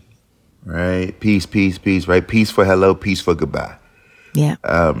salutation, right? Peace, peace, peace, right? Peace for hello, peace for goodbye. Yeah.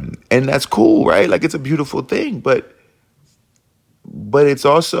 And that's cool, right? Like, it's a beautiful thing, but it's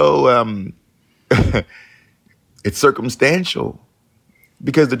also, it's circumstantial.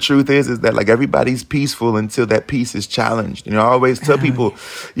 Because the truth is that, like, everybody's peaceful until that peace is challenged. You know, I always tell people,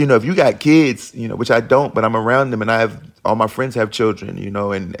 you know, if you got kids, you know, which I don't, but I'm around them, and all my friends have children, you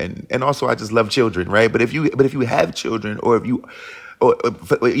know, and also I just love children, right? But if you have children, or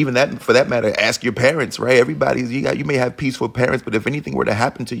even that, for that matter, ask your parents, right? You may have peaceful parents, but if anything were to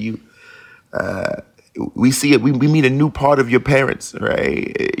happen to you, we see it. We meet a new part of your parents,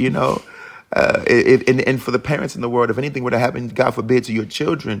 right? You know. And for the parents in the world, if anything were to happen, God forbid, to your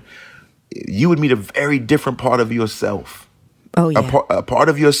children, you would meet a very different part of yourself. Oh, yeah. A part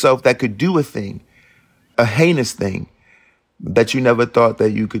of yourself that could do a thing, a heinous thing that you never thought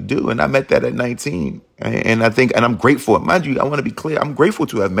that you could do. And I met that at 19. And I'm grateful. Mind you, I want to be clear. I'm grateful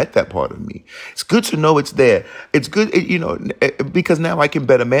to have met that part of me. It's good to know it's there. It's good, you know, because now I can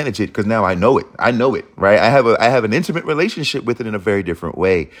better manage it, because now I know it. I know it, right? I have an intimate relationship with it in a very different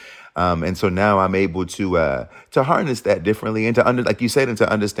way. And so now I'm able to harness that differently, and like you said, and to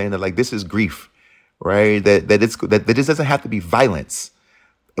understand that, like, this is grief, right? That this doesn't have to be violence,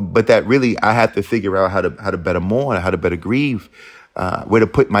 but that really I have to figure out how to better mourn, how to better grieve, where to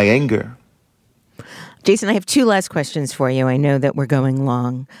put my anger. Jason, I have two last questions for you. I know that we're going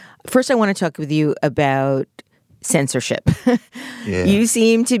long. First, I want to talk with you about censorship. Yeah. You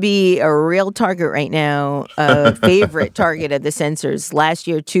seem to be a real target right now, a favorite target of the censors. Last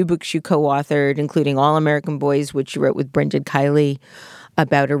year, 2 books you co-authored, including All American Boys, which you wrote with Brendan Kiley,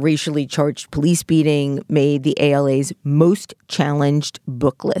 about a racially charged police beating, made the ALA's most challenged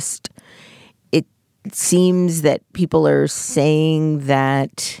book list. It seems that people are saying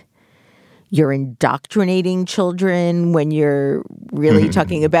that you're indoctrinating children when you're really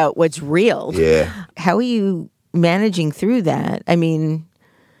talking about what's real. Yeah. How are you managing through that? I mean,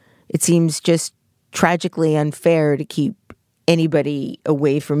 it seems just tragically unfair to keep anybody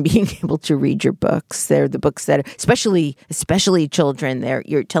away from being able to read your books. They're the books that, especially children,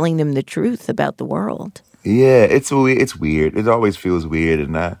 you're telling them the truth about the world. Yeah, it's weird. It always feels weird,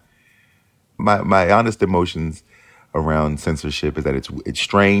 and my honest emotions around censorship is that it's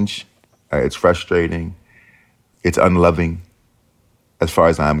strange, it's frustrating, it's unloving, as far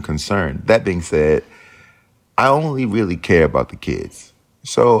as I'm concerned. That being said, I only really care about the kids.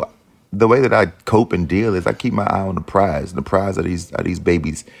 So the way that I cope and deal is I keep my eye on the prize. The prize are these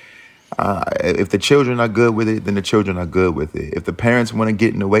babies. If the children are good with it, then the children are good with it. If the parents want to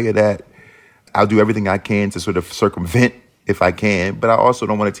get in the way of that, I'll do everything I can to sort of circumvent if I can. But I also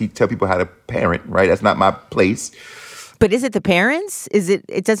don't want to tell people how to parent, right? That's not my place. But is it the parents?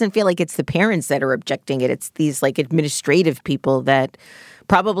 It doesn't feel like it's the parents that are objecting it. It's these like administrative people that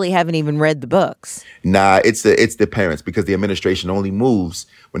probably haven't even read the books. Nah, it's the parents, because the administration only moves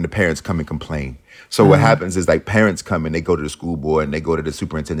when the parents come and complain. So what happens is, like, parents come and they go to the school board and they go to the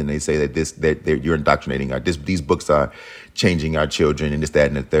superintendent and they say that you're indoctrinating these books are changing our children and this, that,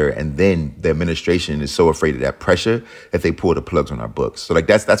 and the third. And then the administration is so afraid of that pressure that they pull the plugs on our books. So like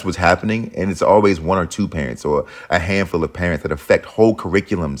that's what's happening. And it's always one or two parents or a handful of parents that affect whole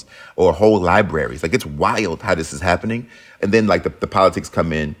curriculums or whole libraries. Like, it's wild how this is happening. And then like the politics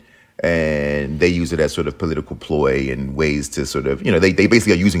come in and they use it as sort of political ploy and ways to sort of, they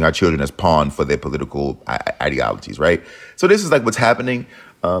basically are using our children as pawn for their political ideologies, right? So this is like what's happening.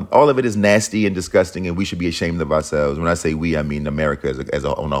 All of it is nasty and disgusting, and we should be ashamed of ourselves. When I say we, I mean America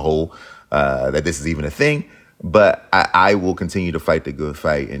on a whole, that this is even a thing. But I will continue to fight the good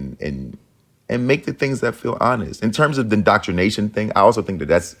fight and make the things that feel honest. In terms of the indoctrination thing, I also think that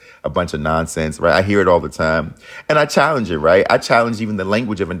that's a bunch of nonsense, right? I hear it all the time. And I challenge it, right? I challenge even the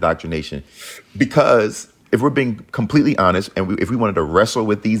language of indoctrination, because if we're being completely honest and if we wanted to wrestle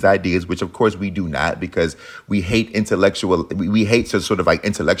with these ideas, which of course we do not, because we hate we hate to sort of like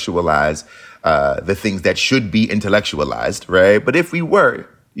intellectualize the things that should be intellectualized, right? But if we were,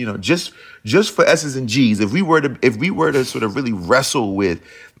 just for S's and G's, if we were to sort of really wrestle with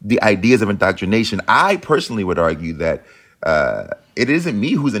the ideas of indoctrination, I personally would argue that it isn't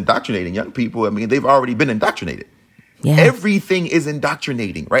me who's indoctrinating young people. I mean, they've already been indoctrinated. Yeah. Everything is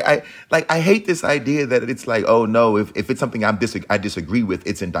indoctrinating, right? I hate this idea that it's like, oh no, if it's something I disagree with,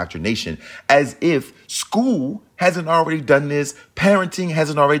 it's indoctrination. As if school hasn't already done this, parenting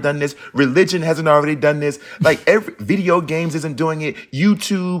hasn't already done this, religion hasn't already done this. Like, every video games isn't doing it,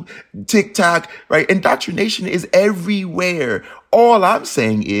 YouTube, TikTok, right? Indoctrination is everywhere. All I'm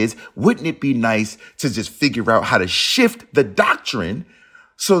saying is, wouldn't it be nice to just figure out how to shift the doctrine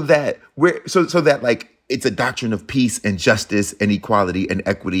so that like it's a doctrine of peace and justice and equality and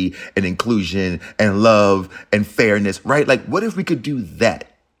equity and inclusion and love and fairness, right? Like, what if we could do that?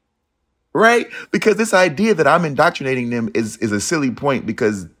 Right? Because this idea that I'm indoctrinating them is a silly point,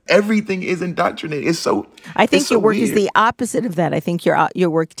 because everything is indoctrinated. It's so I think your work is the opposite of that. I think your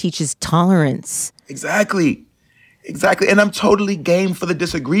work teaches tolerance. Exactly. And I'm totally game for the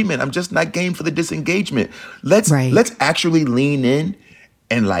disagreement. I'm just not game for the disengagement. Let's actually lean in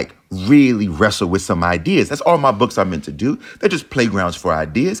and like really wrestle with some ideas. That's all my books are meant to do. They're just playgrounds for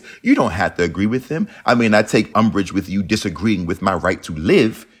ideas. You don't have to agree with them. I mean, I take umbrage with you disagreeing with my right to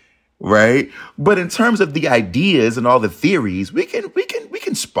live, right? But in terms of the ideas and all the theories, we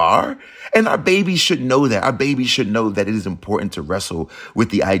can spar. And our babies should know that. Our babies should know that it is important to wrestle with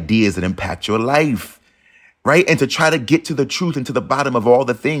the ideas that impact your life, right? And to try to get to the truth and to the bottom of all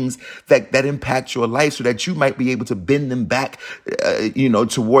the things that impact your life, so that you might be able to bend them back,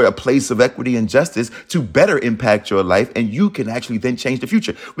 toward a place of equity and justice to better impact your life. And you can actually then change the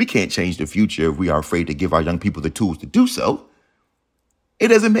future. We can't change the future if we are afraid to give our young people the tools to do so. It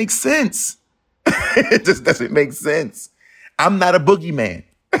doesn't make sense. It just doesn't make sense. I'm not a boogeyman.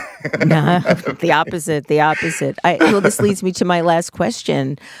 No, the opposite. Well, this leads me to my last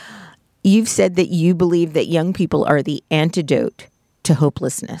question. You've said that you believe that young people are the antidote to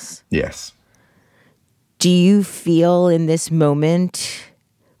hopelessness. Yes. Do you feel in this moment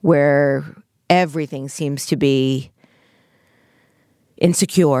where everything seems to be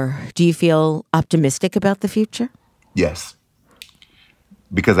insecure, do you feel optimistic about the future? Yes.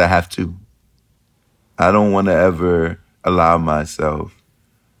 Because I have to. I don't want to ever allow myself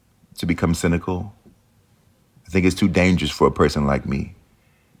to become cynical. I think it's too dangerous for a person like me.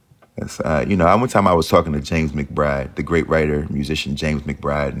 One time I was talking to James McBride, the great writer, musician James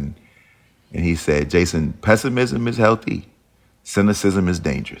McBride, and he said, Jason, pessimism is healthy. Cynicism is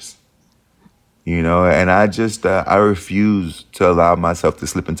dangerous. And I refuse to allow myself to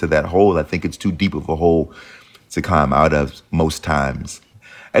slip into that hole. I think it's too deep of a hole to climb out of most times.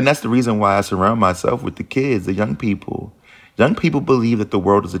 And that's the reason why I surround myself with the kids, the young people. Young people believe that the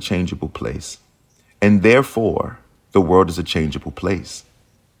world is a changeable place. And therefore, the world is a changeable place.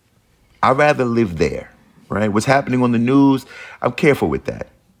 I'd rather live there, right? What's happening on the news, I'm careful with that.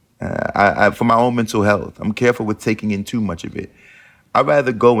 For my own mental health, I'm careful with taking in too much of it. I'd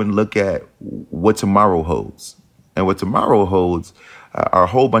rather go and look at what tomorrow holds. And what tomorrow holds are a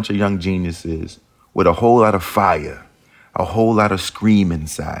whole bunch of young geniuses with a whole lot of fire, a whole lot of scream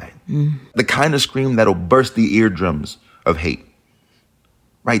inside. The kind of scream that'll burst the eardrums of hate.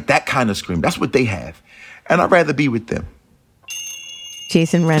 Right? That kind of scream. That's what they have. And I'd rather be with them.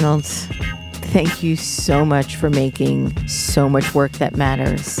 Jason Reynolds, thank you so much for making so much work that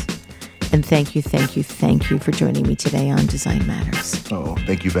matters. And thank you for joining me today on Design Matters. Oh,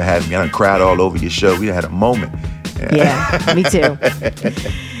 thank you for having me. I done cried all over your show. We had a moment. Yeah, me too.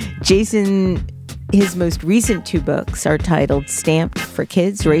 Jason, his most recent 2 books are titled Stamped for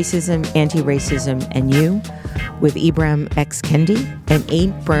Kids, Racism, Anti-Racism, and You, with Ibram X. Kendi, and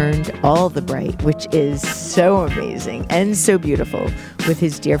Ain't Burned All the Bright, which is so amazing and so beautiful, with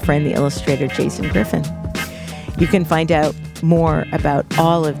his dear friend, the illustrator Jason Griffin. You can find out more about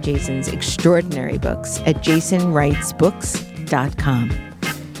all of Jason's extraordinary books at jasonwritesbooks.com.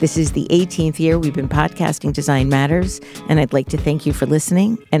 This is the 18th year we've been podcasting Design Matters, and I'd like to thank you for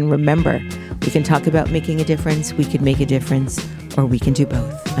listening. And remember, we can talk about making a difference, we could make a difference, or we can do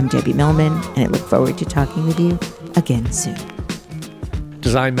both. I'm Debbie Millman, and I look forward to talking with you again soon.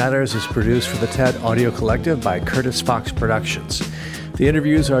 Design Matters is produced for the TED Audio Collective by Curtis Fox Productions. The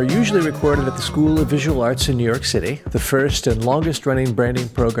interviews are usually recorded at the School of Visual Arts in New York City, the first and longest-running branding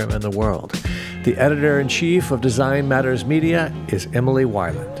program in the world. The editor-in-chief of Design Matters Media is Emily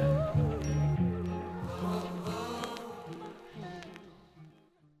Weiland.